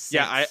more sense.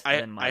 yeah,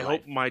 than my I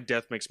hope life. my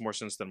death makes more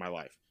sense than my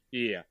life.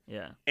 Yeah.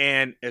 Yeah,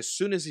 And as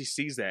soon as he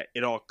sees that,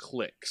 it all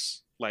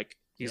clicks. Like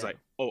he's Yeah. like,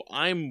 "Oh,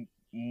 I'm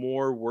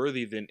more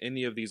worthy than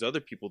any of these other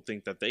people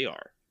think that they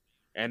are."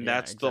 And Yeah,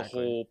 that's exactly.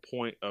 the whole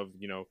point of,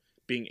 you know,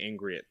 being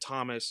angry at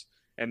Thomas.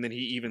 And then he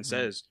even Mhm.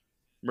 says,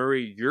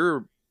 "Murray,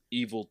 you're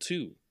evil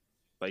too.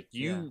 Like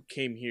you Yeah.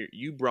 came here,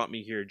 you brought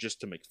me here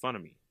just to make fun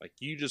of me. Like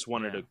you just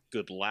wanted Yeah. a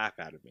good laugh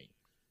out of me."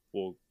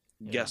 Well,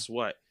 Yeah. guess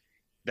what?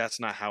 That's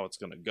not how it's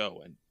gonna go.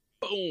 And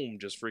boom,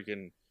 just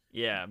freaking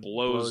yeah,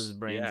 blows- his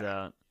brains yeah.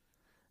 out.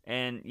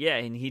 And yeah,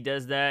 and he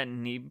does that,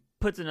 and he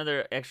puts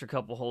another extra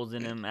couple holes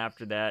in him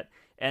after that.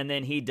 And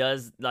then he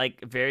does like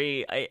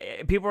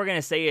people are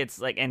gonna say it's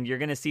like, and you're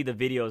gonna see the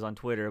videos on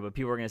Twitter, but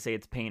people are gonna say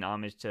it's paying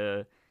homage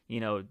to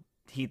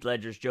Heath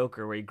Ledger's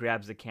Joker, where he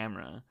grabs the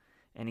camera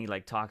and he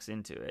like talks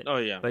into it. Oh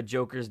yeah. But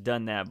Joker's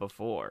done that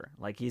before.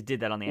 Like he's did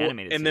that on the Well,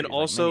 animated and series, then like,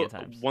 also many a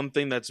times. one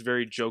thing that's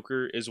very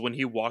Joker is when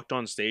he walked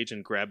on stage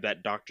and grabbed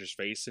that doctor's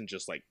face and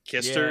just like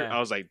kissed her. Yeah. I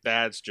was like,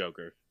 that's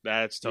Joker.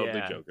 That's totally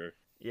Yeah. Joker.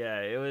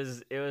 Yeah, it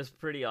was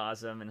pretty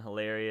awesome and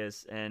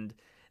hilarious, and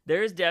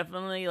there's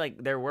definitely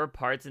like there were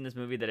parts in this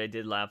movie that I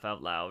did laugh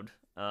out loud.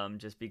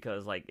 just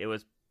because like it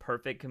was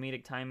perfect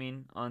comedic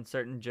timing on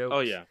certain jokes. Oh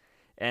yeah.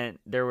 And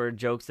there were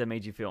jokes that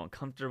made you feel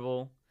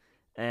uncomfortable.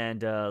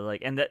 And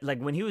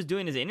when he was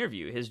doing his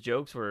interview, his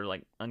jokes were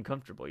like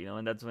uncomfortable,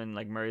 and that's when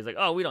like Murray's like,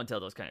 oh, we don't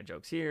tell those kind of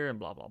jokes here, and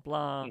blah blah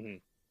blah. Mm-hmm.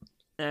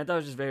 And I thought it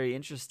was just very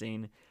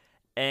interesting.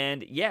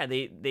 And yeah,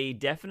 they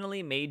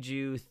definitely made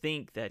you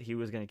think that he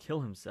was gonna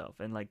kill himself,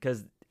 and like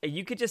because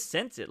you could just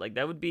sense it. Like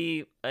that would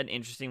be an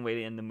interesting way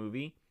to end the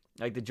movie.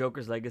 Like the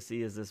Joker's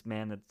legacy is this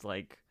man that's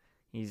like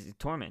he's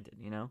tormented,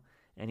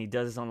 and he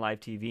does this on live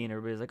TV, and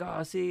everybody's like,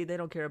 oh, see, they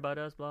don't care about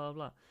us, blah blah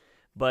blah.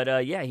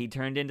 But yeah, he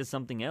turned into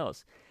something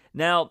else.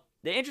 Now,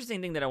 the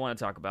interesting thing that I want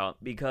to talk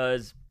about,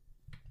 because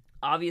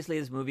obviously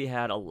this movie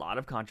had a lot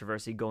of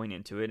controversy going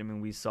into it. I mean,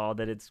 we saw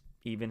that it's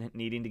even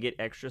needing to get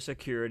extra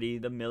security.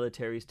 The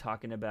military's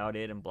talking about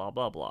it and blah,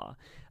 blah, blah.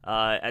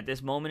 At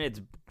this moment,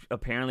 it's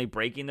apparently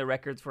breaking the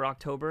records for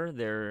October.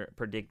 They're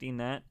predicting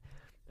that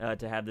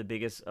to have the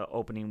biggest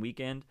opening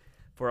weekend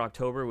for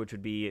October, which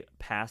would be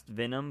past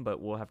Venom, but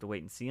we'll have to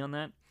wait and see on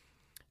that.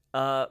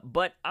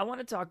 But I want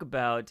to talk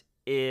about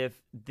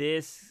if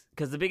this,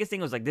 because the biggest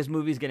thing was like this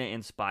movie's going to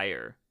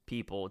inspire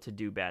people to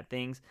do bad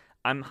things.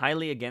 I'm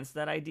highly against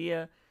that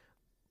idea,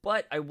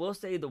 but I will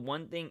say the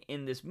one thing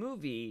in this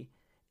movie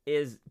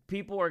is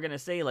people are going to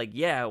say like,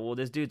 yeah, well,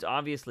 this dude's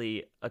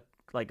obviously a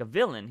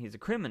villain. He's a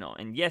criminal.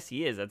 And yes,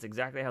 he is. That's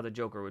exactly how the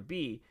Joker would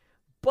be.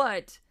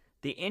 But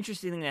the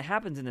interesting thing that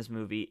happens in this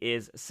movie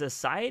is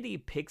society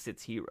picks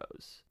its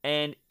heroes.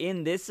 And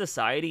in this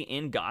society,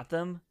 in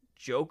Gotham,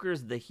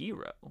 Joker's the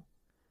hero.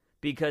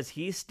 Because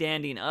he's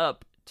standing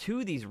up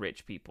to these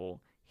rich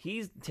people.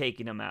 He's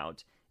taking them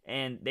out.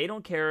 And they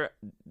don't care.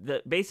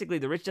 Basically,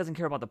 the rich doesn't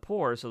care about the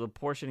poor, so the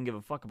poor shouldn't give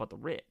a fuck about the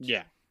rich.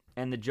 Yeah.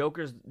 And the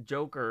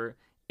Joker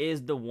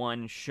is the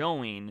one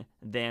showing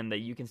them that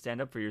you can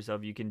stand up for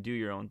yourself, you can do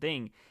your own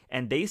thing.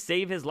 And they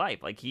save his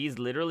life. Like, he's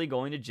literally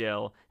going to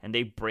jail, and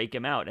they break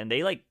him out. And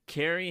they, like,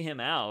 carry him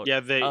out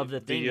of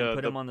the thing and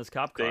put him on this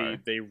cop car.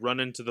 They run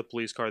into the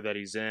police car that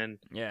he's in.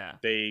 Yeah.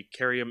 They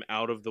carry him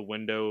out of the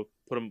window,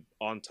 put him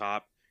on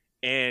top,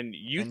 and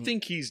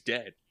think he's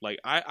dead. Like,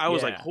 I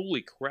was like,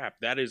 holy crap,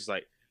 that is,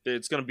 like,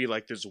 it's gonna be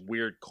like this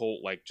weird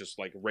cult, like just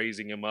like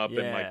raising him up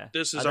and like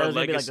this is our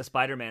legacy. Be like the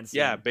Spider-Man scene,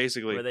 yeah,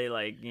 basically. Where they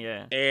like,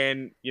 yeah.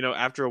 And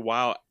after a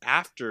while,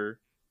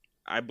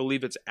 I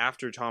believe it's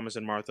after Thomas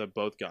and Martha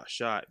both got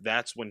shot.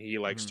 That's when he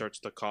like starts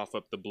to cough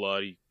up the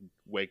blood. He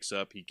wakes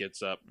up, he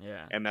gets up,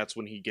 and that's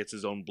when he gets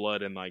his own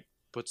blood and like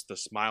puts the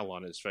smile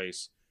on his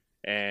face.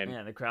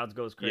 And the crowd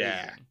goes crazy.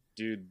 Yeah,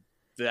 dude,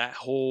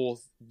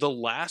 the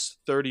last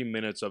 30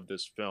 minutes of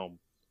this film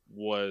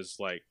was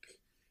like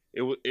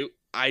it.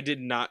 I did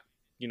not,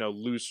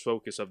 lose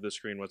focus of the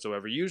screen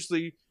whatsoever.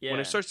 Usually, when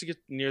it starts to get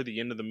near the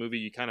end of the movie,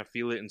 you kind of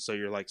feel it, and so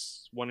you're like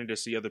wanting to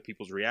see other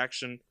people's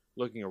reaction,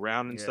 looking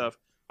around and stuff.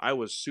 I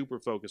was super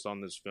focused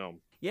on this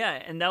film. Yeah,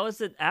 and that was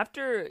it.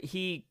 After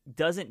he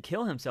doesn't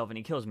kill himself and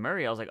he kills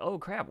Murray, I was like, oh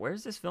crap,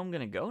 where's this film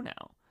gonna go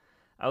now?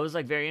 I was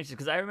like very interested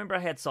because I remember I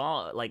had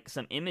saw like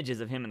some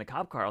images of him in the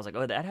cop car. I was like,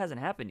 oh, that hasn't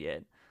happened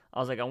yet.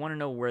 I was like, I want to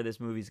know where this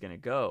movie's gonna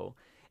go,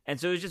 and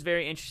so it was just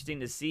very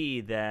interesting to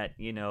see that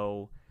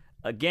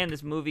Again,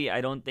 this movie, I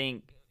don't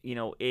think,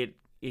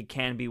 it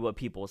can be what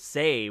people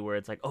say, where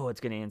it's like, oh, it's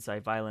going to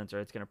incite violence or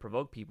it's going to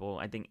provoke people.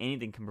 I think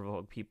anything can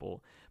provoke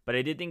people. But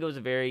I did think it was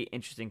a very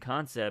interesting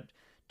concept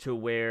to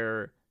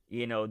where,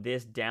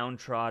 this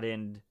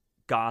downtrodden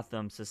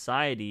Gotham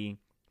society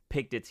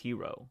picked its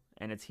hero.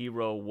 And its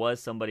hero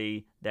was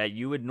somebody that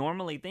you would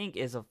normally think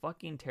is a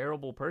fucking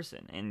terrible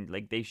person. And,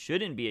 like, they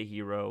shouldn't be a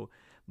hero,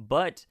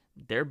 but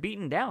they're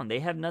beaten down. They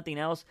have nothing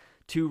else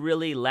to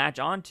really latch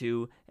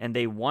onto, and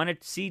they want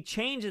to see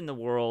change in the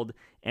world.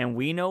 And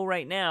we know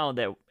right now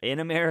that in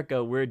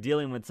America, we're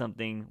dealing with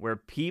something where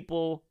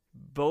people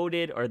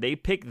voted or they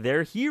picked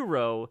their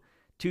hero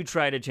to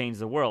try to change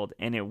the world.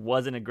 And it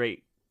wasn't a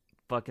great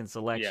fucking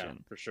selection.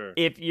 Yeah, for sure.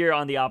 If you're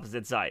on the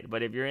opposite side.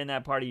 But if you're in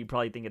that party, you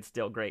probably think it's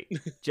still great.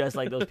 Just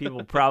like those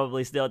people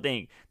probably still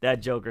think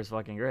that Joker's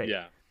fucking great.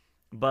 Yeah.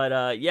 But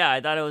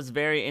I thought it was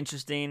very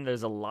interesting.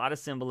 There's a lot of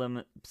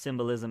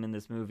symbolism in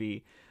this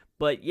movie.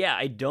 But yeah,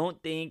 I don't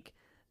think,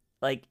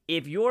 like,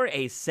 if you're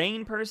a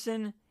sane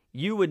person,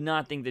 you would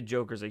not think the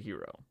Joker's a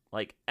hero.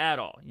 Like, at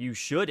all. You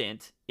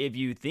shouldn't. If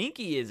you think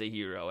he is a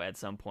hero at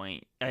some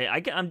point,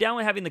 I'm down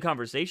with having the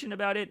conversation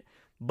about it,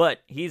 but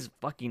he's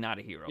fucking not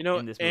a hero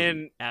in this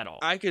movie at all.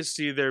 I could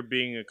see there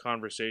being a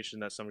conversation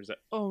that somebody's like,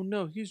 oh,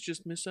 no, he's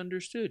just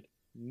misunderstood.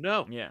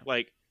 No. Yeah.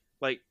 Like,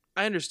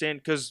 I understand,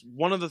 because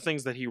one of the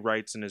things that he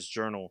writes in his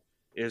journal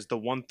is the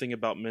one thing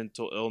about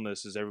mental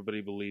illness is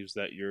everybody believes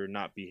that you're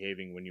not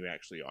behaving when you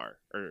actually are,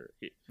 or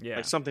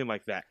like something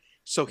like that.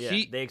 So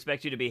they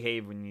expect you to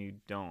behave when you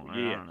don't.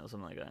 I don't know,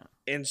 something like that.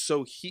 And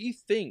so he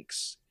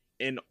thinks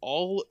in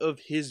all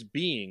of his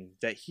being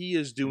that he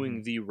is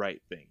doing the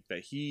right thing,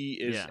 that he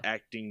is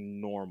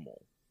acting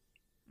normal.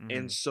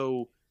 And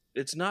so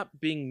it's not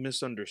being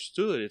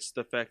misunderstood. It's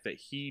the fact that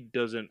he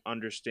doesn't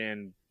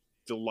understand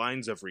the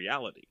lines of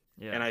reality.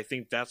 Yeah. And I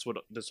think that's what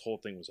this whole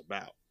thing was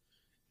about.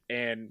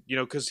 And,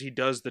 because he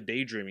does the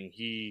daydreaming.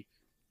 He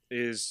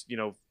is,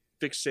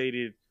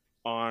 fixated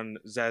on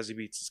Zazie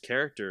Beetz'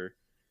 character,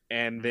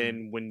 and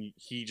then when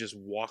he just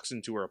walks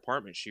into her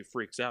apartment, she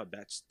freaks out.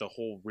 That's the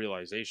whole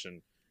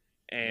realization,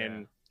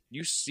 and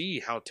you see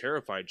how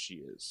terrified she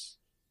is,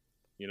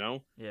 Yeah.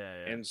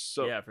 and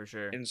so yeah, for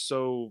sure. and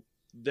so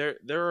there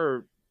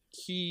are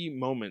key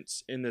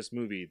moments in this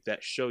movie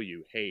that show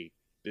you, hey,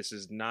 this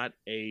is not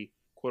a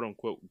quote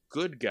unquote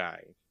good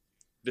guy.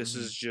 This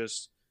is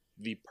just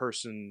the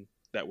person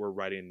that we're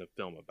writing the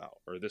film about,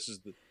 or this is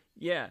the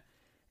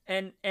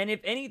And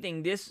if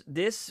anything, this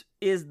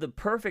is the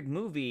perfect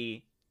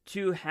movie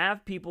to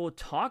have people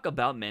talk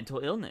about mental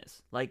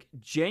illness, like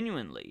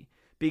genuinely.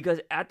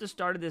 Because at the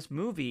start of this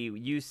movie,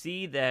 you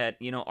see that,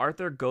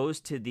 Arthur goes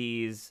to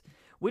these,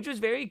 which was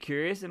very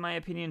curious in my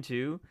opinion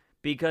too,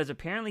 because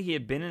apparently he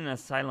had been in an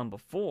asylum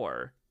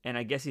before, and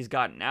I guess he's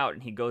gotten out,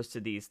 and he goes to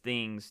these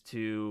things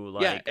to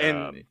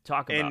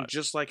talk about. And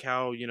just like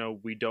how,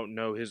 we don't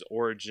know his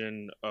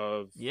origin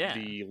of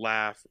the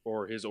laugh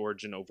or his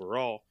origin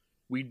overall,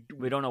 we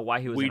don't know why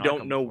he was. We in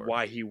don't Arkham know before.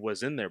 why he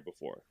was in there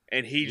before,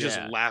 and he just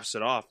laughs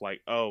it off like,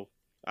 "Oh,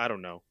 I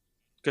don't know,"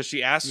 because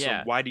she asks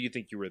him, "Why do you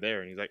think you were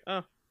there?" And he's like,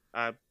 "Oh,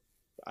 I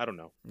don't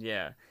know."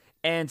 Yeah,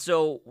 and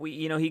so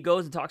he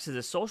goes and talks to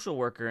the social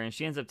worker, and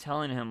she ends up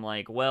telling him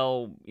like,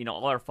 "Well,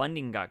 all our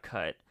funding got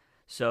cut,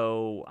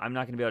 so I'm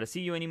not going to be able to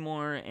see you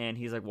anymore." And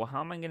he's like, "Well, how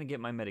am I going to get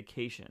my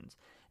medications?"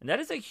 And that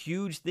is a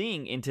huge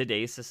thing in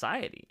today's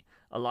society.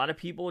 A lot of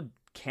people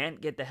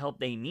can't get the help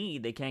they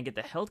need. They can't get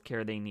the health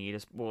care they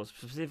need, well,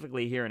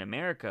 specifically here in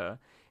America,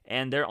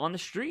 and they're on the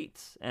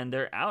streets, and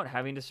they're out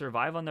having to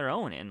survive on their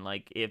own. And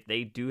like, if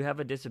they do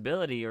have a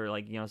disability or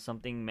like,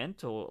 something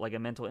mental, like a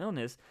mental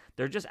illness,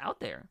 they're just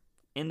out there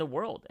in the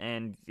world,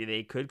 and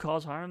they could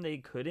cause harm. They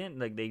couldn't,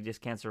 like, they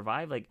just can't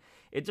survive. Like,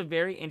 it's a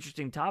very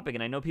interesting topic,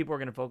 and I know people are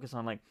going to focus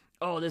on like,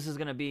 oh, this is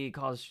going to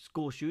cause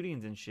school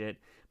shootings and shit,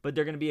 but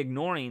they're going to be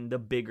ignoring the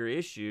bigger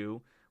issue,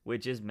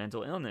 which is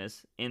mental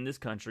illness in this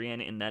country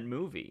and in that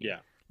movie. Yeah.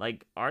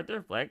 Like,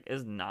 Arthur Fleck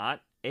is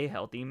not a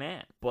healthy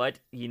man, but,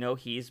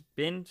 he's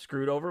been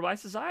screwed over by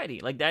society.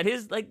 Like, that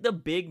is, like, the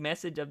big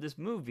message of this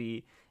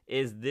movie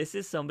is this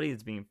is somebody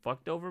that's being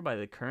fucked over by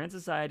the current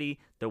society.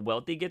 The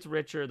wealthy gets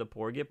richer, the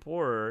poor get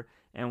poorer,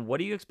 and what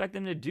do you expect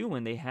them to do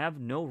when they have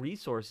no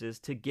resources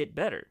to get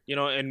better?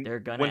 And they're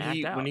gonna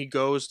act out. When he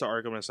goes to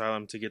Arkham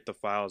Asylum to get the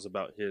files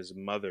about his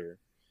mother,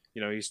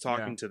 he's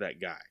talking to that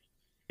guy.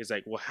 He's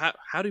like, well,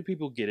 how do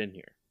people get in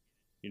here?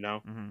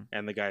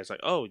 And the guy's like,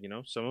 oh,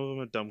 some of them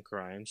have done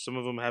crimes. Some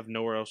of them have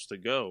nowhere else to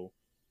go.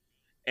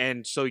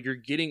 And so you're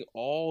getting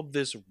all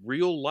this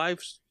real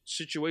life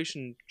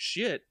situation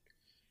shit.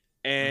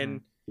 And,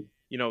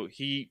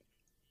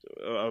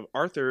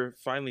 Arthur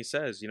finally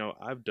says,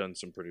 I've done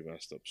some pretty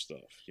messed up stuff,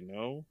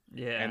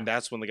 Yeah. And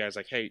that's when the guy's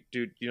like, hey,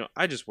 dude,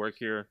 I just work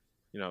here.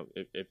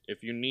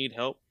 If you need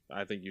help,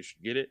 I think you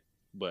should get it.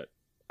 But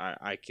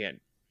I can't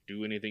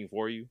do anything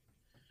for you.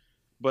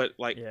 But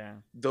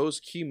those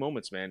key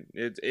moments, man,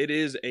 it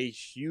is a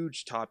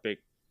huge topic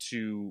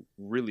to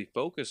really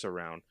focus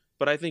around.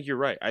 But I think you're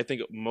right. I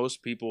think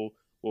most people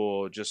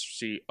will just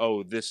see,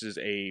 oh, this is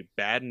a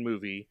bad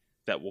movie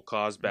that will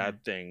cause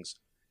bad things,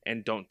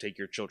 and don't take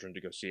your children to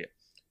go see it.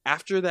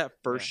 After that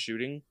first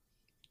shooting,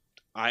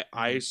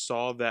 I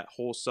saw that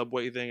whole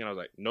subway thing, and I was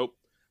like, nope,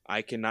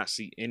 I cannot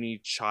see any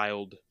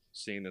child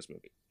seeing this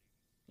movie.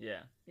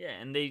 Yeah,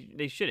 and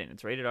they shouldn't.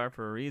 It's rated R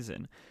for a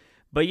reason.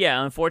 But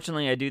yeah,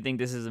 unfortunately, I do think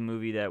this is a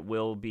movie that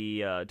will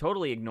be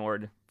totally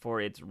ignored for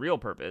its real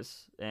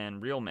purpose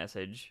and real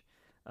message.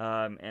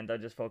 And they'll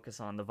just focus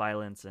on the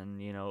violence and,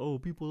 oh,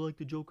 people like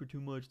the Joker too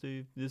much.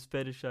 This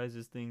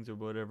fetishizes things or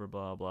whatever,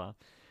 blah, blah.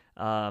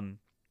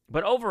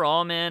 But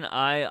overall, man,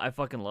 I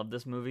fucking love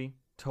this movie.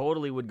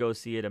 Totally would go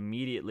see it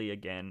immediately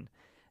again.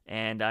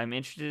 And I'm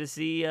interested to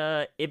see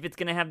if it's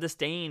going to have the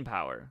staying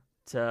power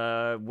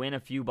to win a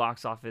few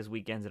box office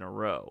weekends in a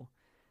row.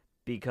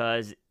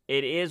 Because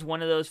it is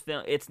one of those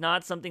films. It's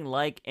not something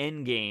like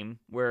Endgame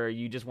where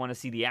you just want to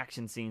see the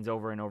action scenes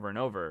over and over and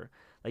over.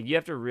 Like, you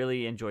have to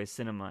really enjoy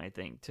cinema, I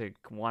think, to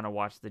want to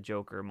watch the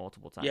Joker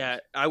multiple times. Yeah,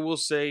 I will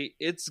say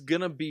it's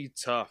gonna be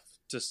tough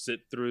to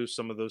sit through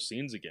some of those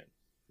scenes again,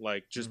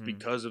 like just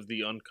because of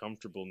the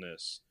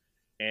uncomfortableness.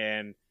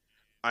 And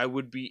I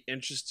would be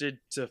interested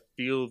to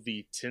feel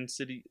the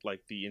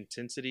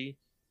intensity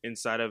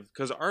inside of,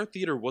 because our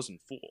theater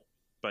wasn't full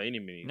by any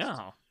means.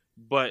 No.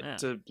 But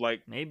to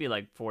maybe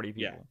 40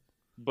 people. Yeah.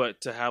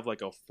 But to have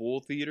a full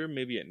theater,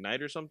 maybe at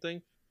night or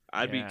something,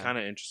 I'd be kind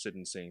of interested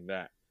in seeing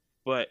that.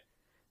 But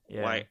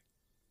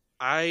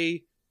I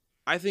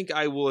think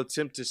I will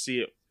attempt to see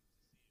it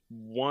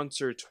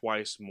once or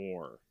twice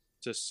more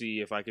to see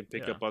if I can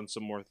pick up on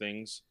some more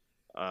things.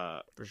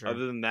 For sure.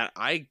 Other than that,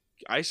 I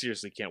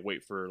seriously can't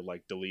wait for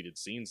deleted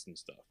scenes and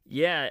stuff.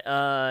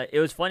 Yeah, it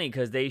was funny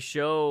because they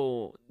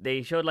showed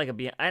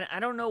I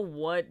don't know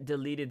what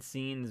deleted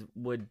scenes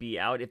would be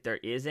out if there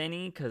is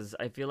any, because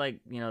I feel like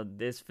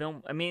this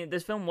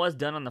film was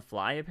done on the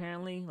fly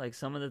apparently. Like,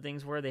 some of the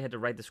things where they had to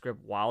write the script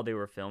while they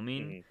were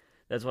filming. Mm-hmm.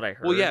 That's what I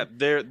heard. Well, yeah,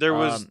 there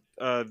was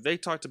they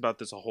talked about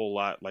this a whole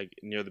lot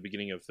near the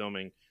beginning of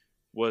filming.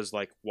 was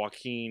like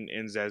Joaquin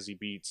and Zazie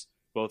Beetz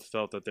both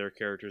felt that their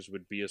characters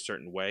would be a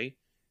certain way.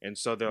 And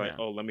so they're like,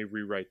 Yeah. oh, let me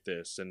rewrite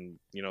this. And,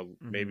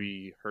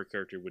 maybe her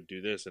character would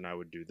do this and I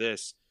would do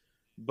this.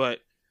 But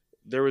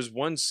there was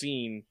one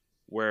scene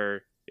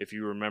where, if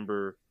you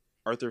remember,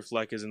 Arthur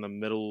Fleck is in the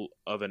middle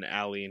of an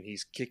alley and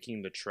he's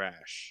kicking the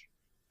trash.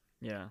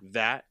 Yeah.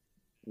 That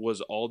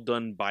was all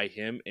done by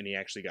him, and he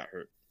actually got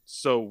hurt.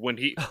 So when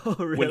he Oh,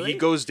 really? when he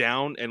goes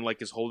down and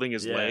like is holding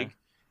his Yeah. leg,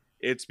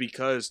 it's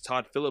because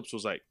Todd Phillips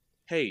was like,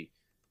 "Hey,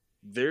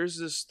 there's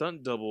this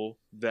stunt double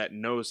that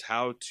knows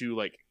how to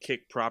like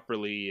kick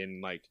properly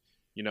and like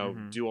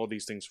do all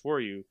these things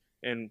for you."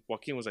 And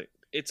Joaquin was like,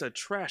 "It's a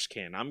trash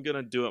can. I'm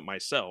gonna do it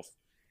myself."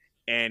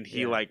 And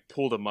he like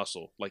pulled a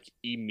muscle like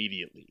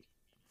immediately.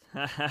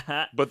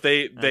 But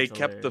they kept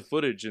the hilarious.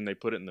 footage and they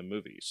put it in the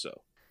movie.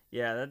 So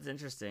Yeah, that's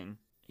interesting.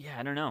 Yeah,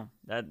 I don't know.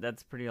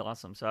 That's pretty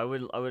awesome. So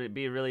I would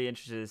be really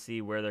interested to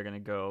see where they're gonna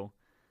go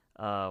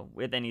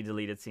with any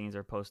deleted scenes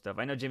or post stuff.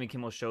 I know Jimmy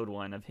Kimmel showed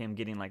one of him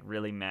getting like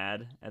really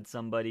mad at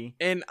somebody.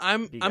 and I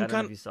I'm don't know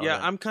kind if you of saw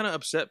that. I'm kind of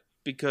upset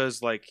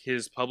because like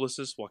his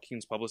publicist,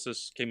 Joaquin's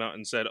publicist, came out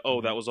and said,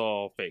 "Oh, that was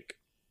all fake."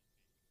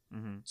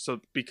 Mm-hmm.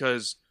 So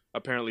because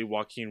apparently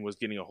Joaquin was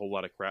getting a whole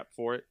lot of crap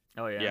for it.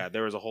 Oh yeah. Yeah,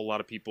 there was a whole lot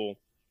of people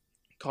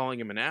calling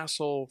him an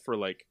asshole for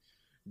like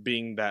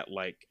being that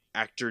like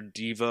actor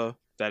diva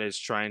that is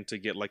trying to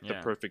get like the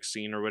Yeah. perfect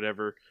scene or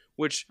whatever,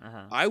 which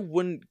Uh-huh. I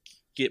wouldn't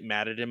get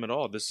mad at him at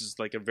all. This is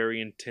like a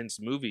very intense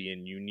movie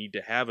and you need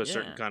to have a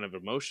certain Yeah. kind of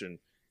emotion.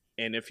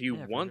 And if he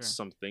Yeah, for wants sure.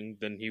 something,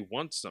 then he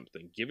wants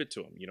something. Give it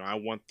to him. I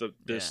want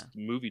this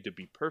Yeah. movie to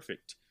be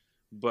perfect.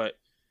 But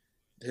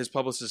his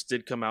publicist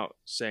did come out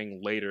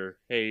saying later,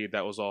 "Hey,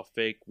 that was all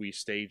fake. We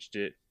staged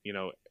it."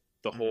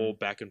 The whole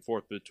back and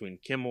forth between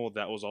Kimmel,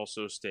 that was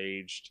also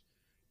staged,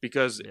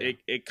 because Yeah.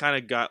 it kind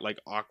of got like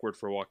awkward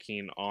for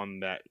Joaquin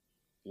on that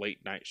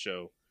late night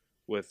show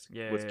with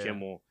Yeah.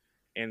 Kimmel.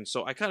 And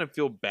so I kind of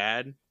feel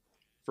bad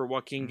for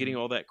Joaquin getting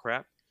all that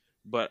crap,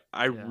 but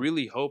I Yeah.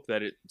 really hope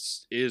that it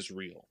is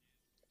real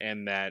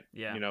and that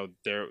Yeah.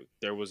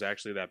 there was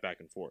actually that back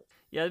and forth.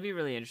 Yeah, it'd be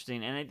really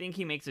interesting. And I think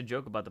he makes a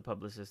joke about the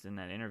publicist in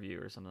that interview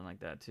or something like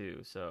that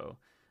too. So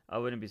I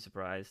wouldn't be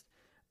surprised.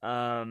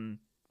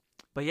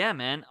 But yeah,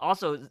 man.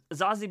 Also,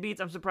 Zazie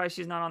Beetz, I'm surprised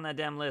she's not on that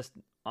damn list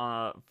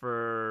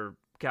for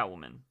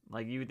Catwoman.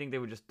 Like, you would think they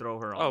would just throw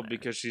her on Oh, there.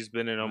 because she's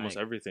been in almost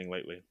Like- everything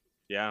lately.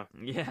 Yeah.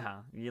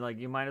 Yeah,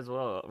 you might as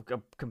well,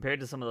 compared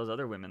to some of those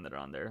other women that are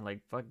on there.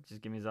 Like, fuck,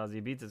 just give me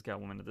Zazie Beetz as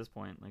Catwoman at this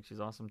point. Like, she's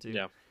awesome too.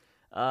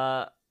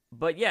 Yeah.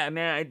 But yeah,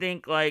 man, I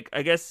think, like,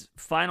 I guess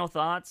final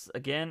thoughts.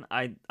 Again,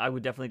 I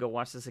would definitely go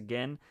watch this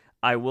again.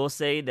 I will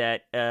say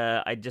that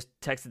I just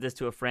texted this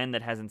to a friend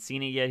that hasn't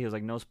seen it yet. He was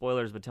like, no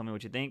spoilers, but tell me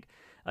what you think.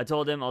 I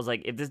told him, I was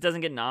like, if this doesn't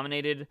get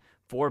nominated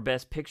for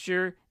Best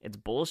Picture, it's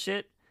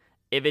bullshit.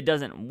 If it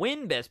doesn't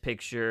win Best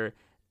Picture,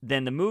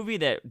 then the movie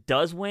that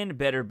does win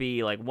better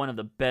be like one of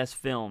the best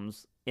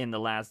films in the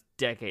last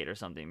decade or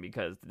something,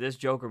 because this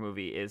Joker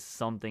movie is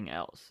something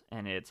else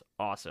and it's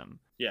awesome.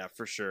 Yeah,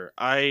 for sure.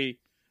 I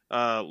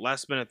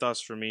last minute thoughts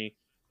for me,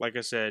 like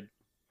I said,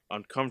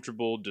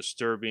 uncomfortable,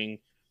 disturbing.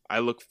 I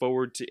look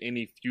forward to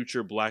any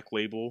future Black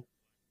Label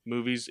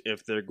movies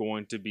if they're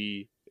going to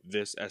be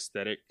this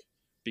aesthetic,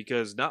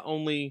 because not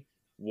only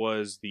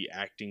was the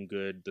acting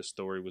good, the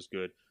story was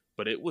good,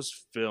 but it was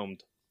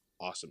filmed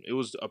awesome. It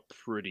was a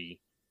pretty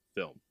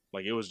film.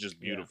 Like, it was just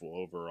beautiful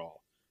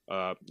overall.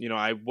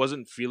 I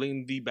wasn't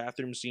feeling the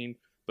bathroom scene,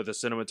 but the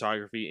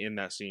cinematography in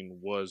that scene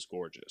was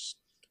gorgeous.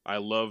 I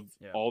love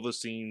all the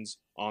scenes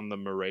on the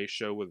Murray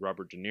Show with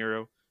Robert De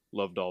Niro.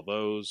 Loved all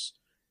those.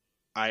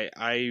 I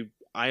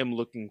am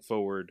looking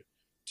forward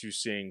to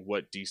seeing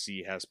what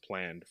DC has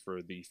planned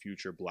for the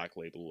future Black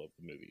Label of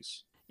the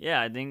movies. Yeah,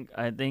 I think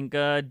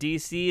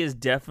DC is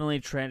definitely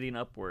trending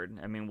upward.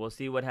 I mean, we'll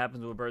see what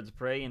happens with Birds of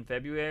Prey in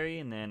February,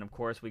 and then of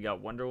course we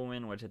got Wonder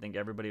Woman, which I think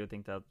everybody would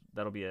think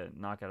that'll be a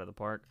knockout of the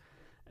park.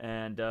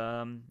 And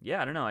I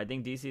don't know. I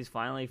think DC is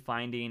finally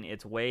finding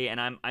its way,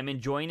 and I'm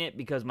enjoying it,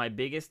 because my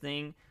biggest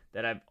thing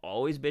that I've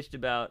always bitched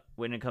about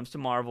when it comes to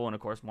Marvel, and of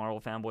course Marvel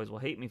fanboys will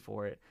hate me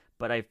for it,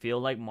 but I feel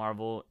like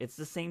Marvel, it's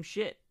the same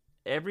shit.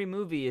 Every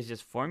movie is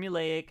just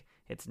formulaic.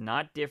 It's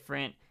not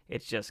different.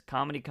 It's just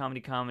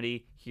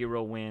comedy,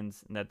 hero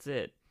wins, and that's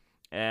it.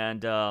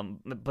 And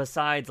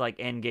besides like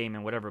Endgame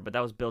and whatever, but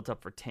that was built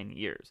up for 10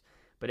 years.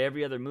 But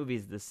every other movie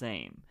is the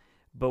same.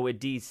 But with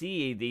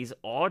DC, these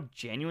all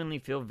genuinely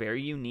feel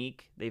very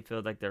unique. They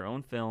feel like their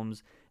own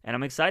films, and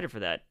I'm excited for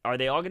that. Are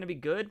they all going to be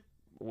good?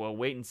 Well,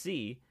 wait and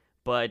see.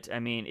 But, I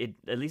mean,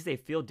 at least they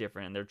feel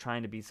different, and they're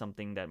trying to be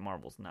something that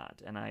Marvel's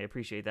not. And I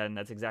appreciate that, and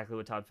that's exactly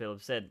what Todd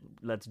Phillips said.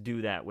 Let's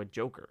do that with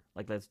Joker.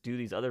 Like, let's do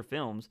these other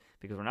films,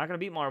 because we're not going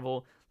to beat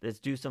Marvel. Let's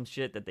do some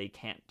shit that they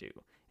can't do.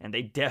 And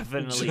they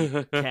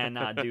definitely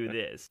cannot do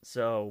this.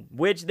 So,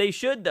 which they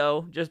should,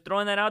 though. Just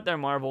throwing that out there,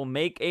 Marvel.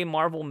 Make a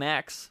Marvel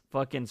Max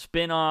fucking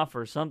spin-off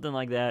or something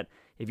like that.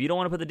 If you don't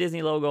want to put the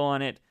Disney logo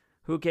on it,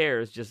 who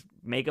cares? Just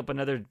make up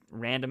another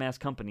random-ass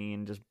company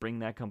and just bring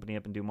that company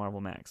up and do Marvel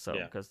Max. So,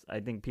 because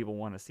I think people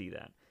want to see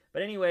that.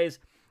 But anyways,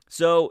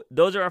 So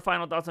those are our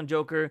final thoughts on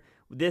Joker.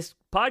 This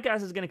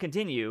podcast is going to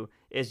continue.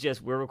 It's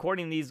just we're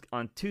recording these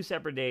on 2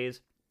 separate days.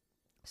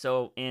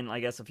 So in, I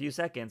guess, a few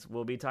seconds,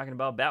 we'll be talking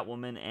about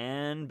Batwoman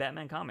and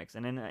Batman comics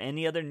and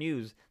any other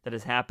news that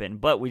has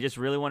happened. But we just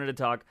really wanted to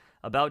talk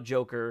about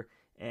Joker,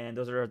 and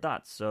those are our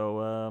thoughts.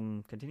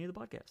 So continue the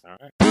podcast. All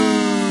right.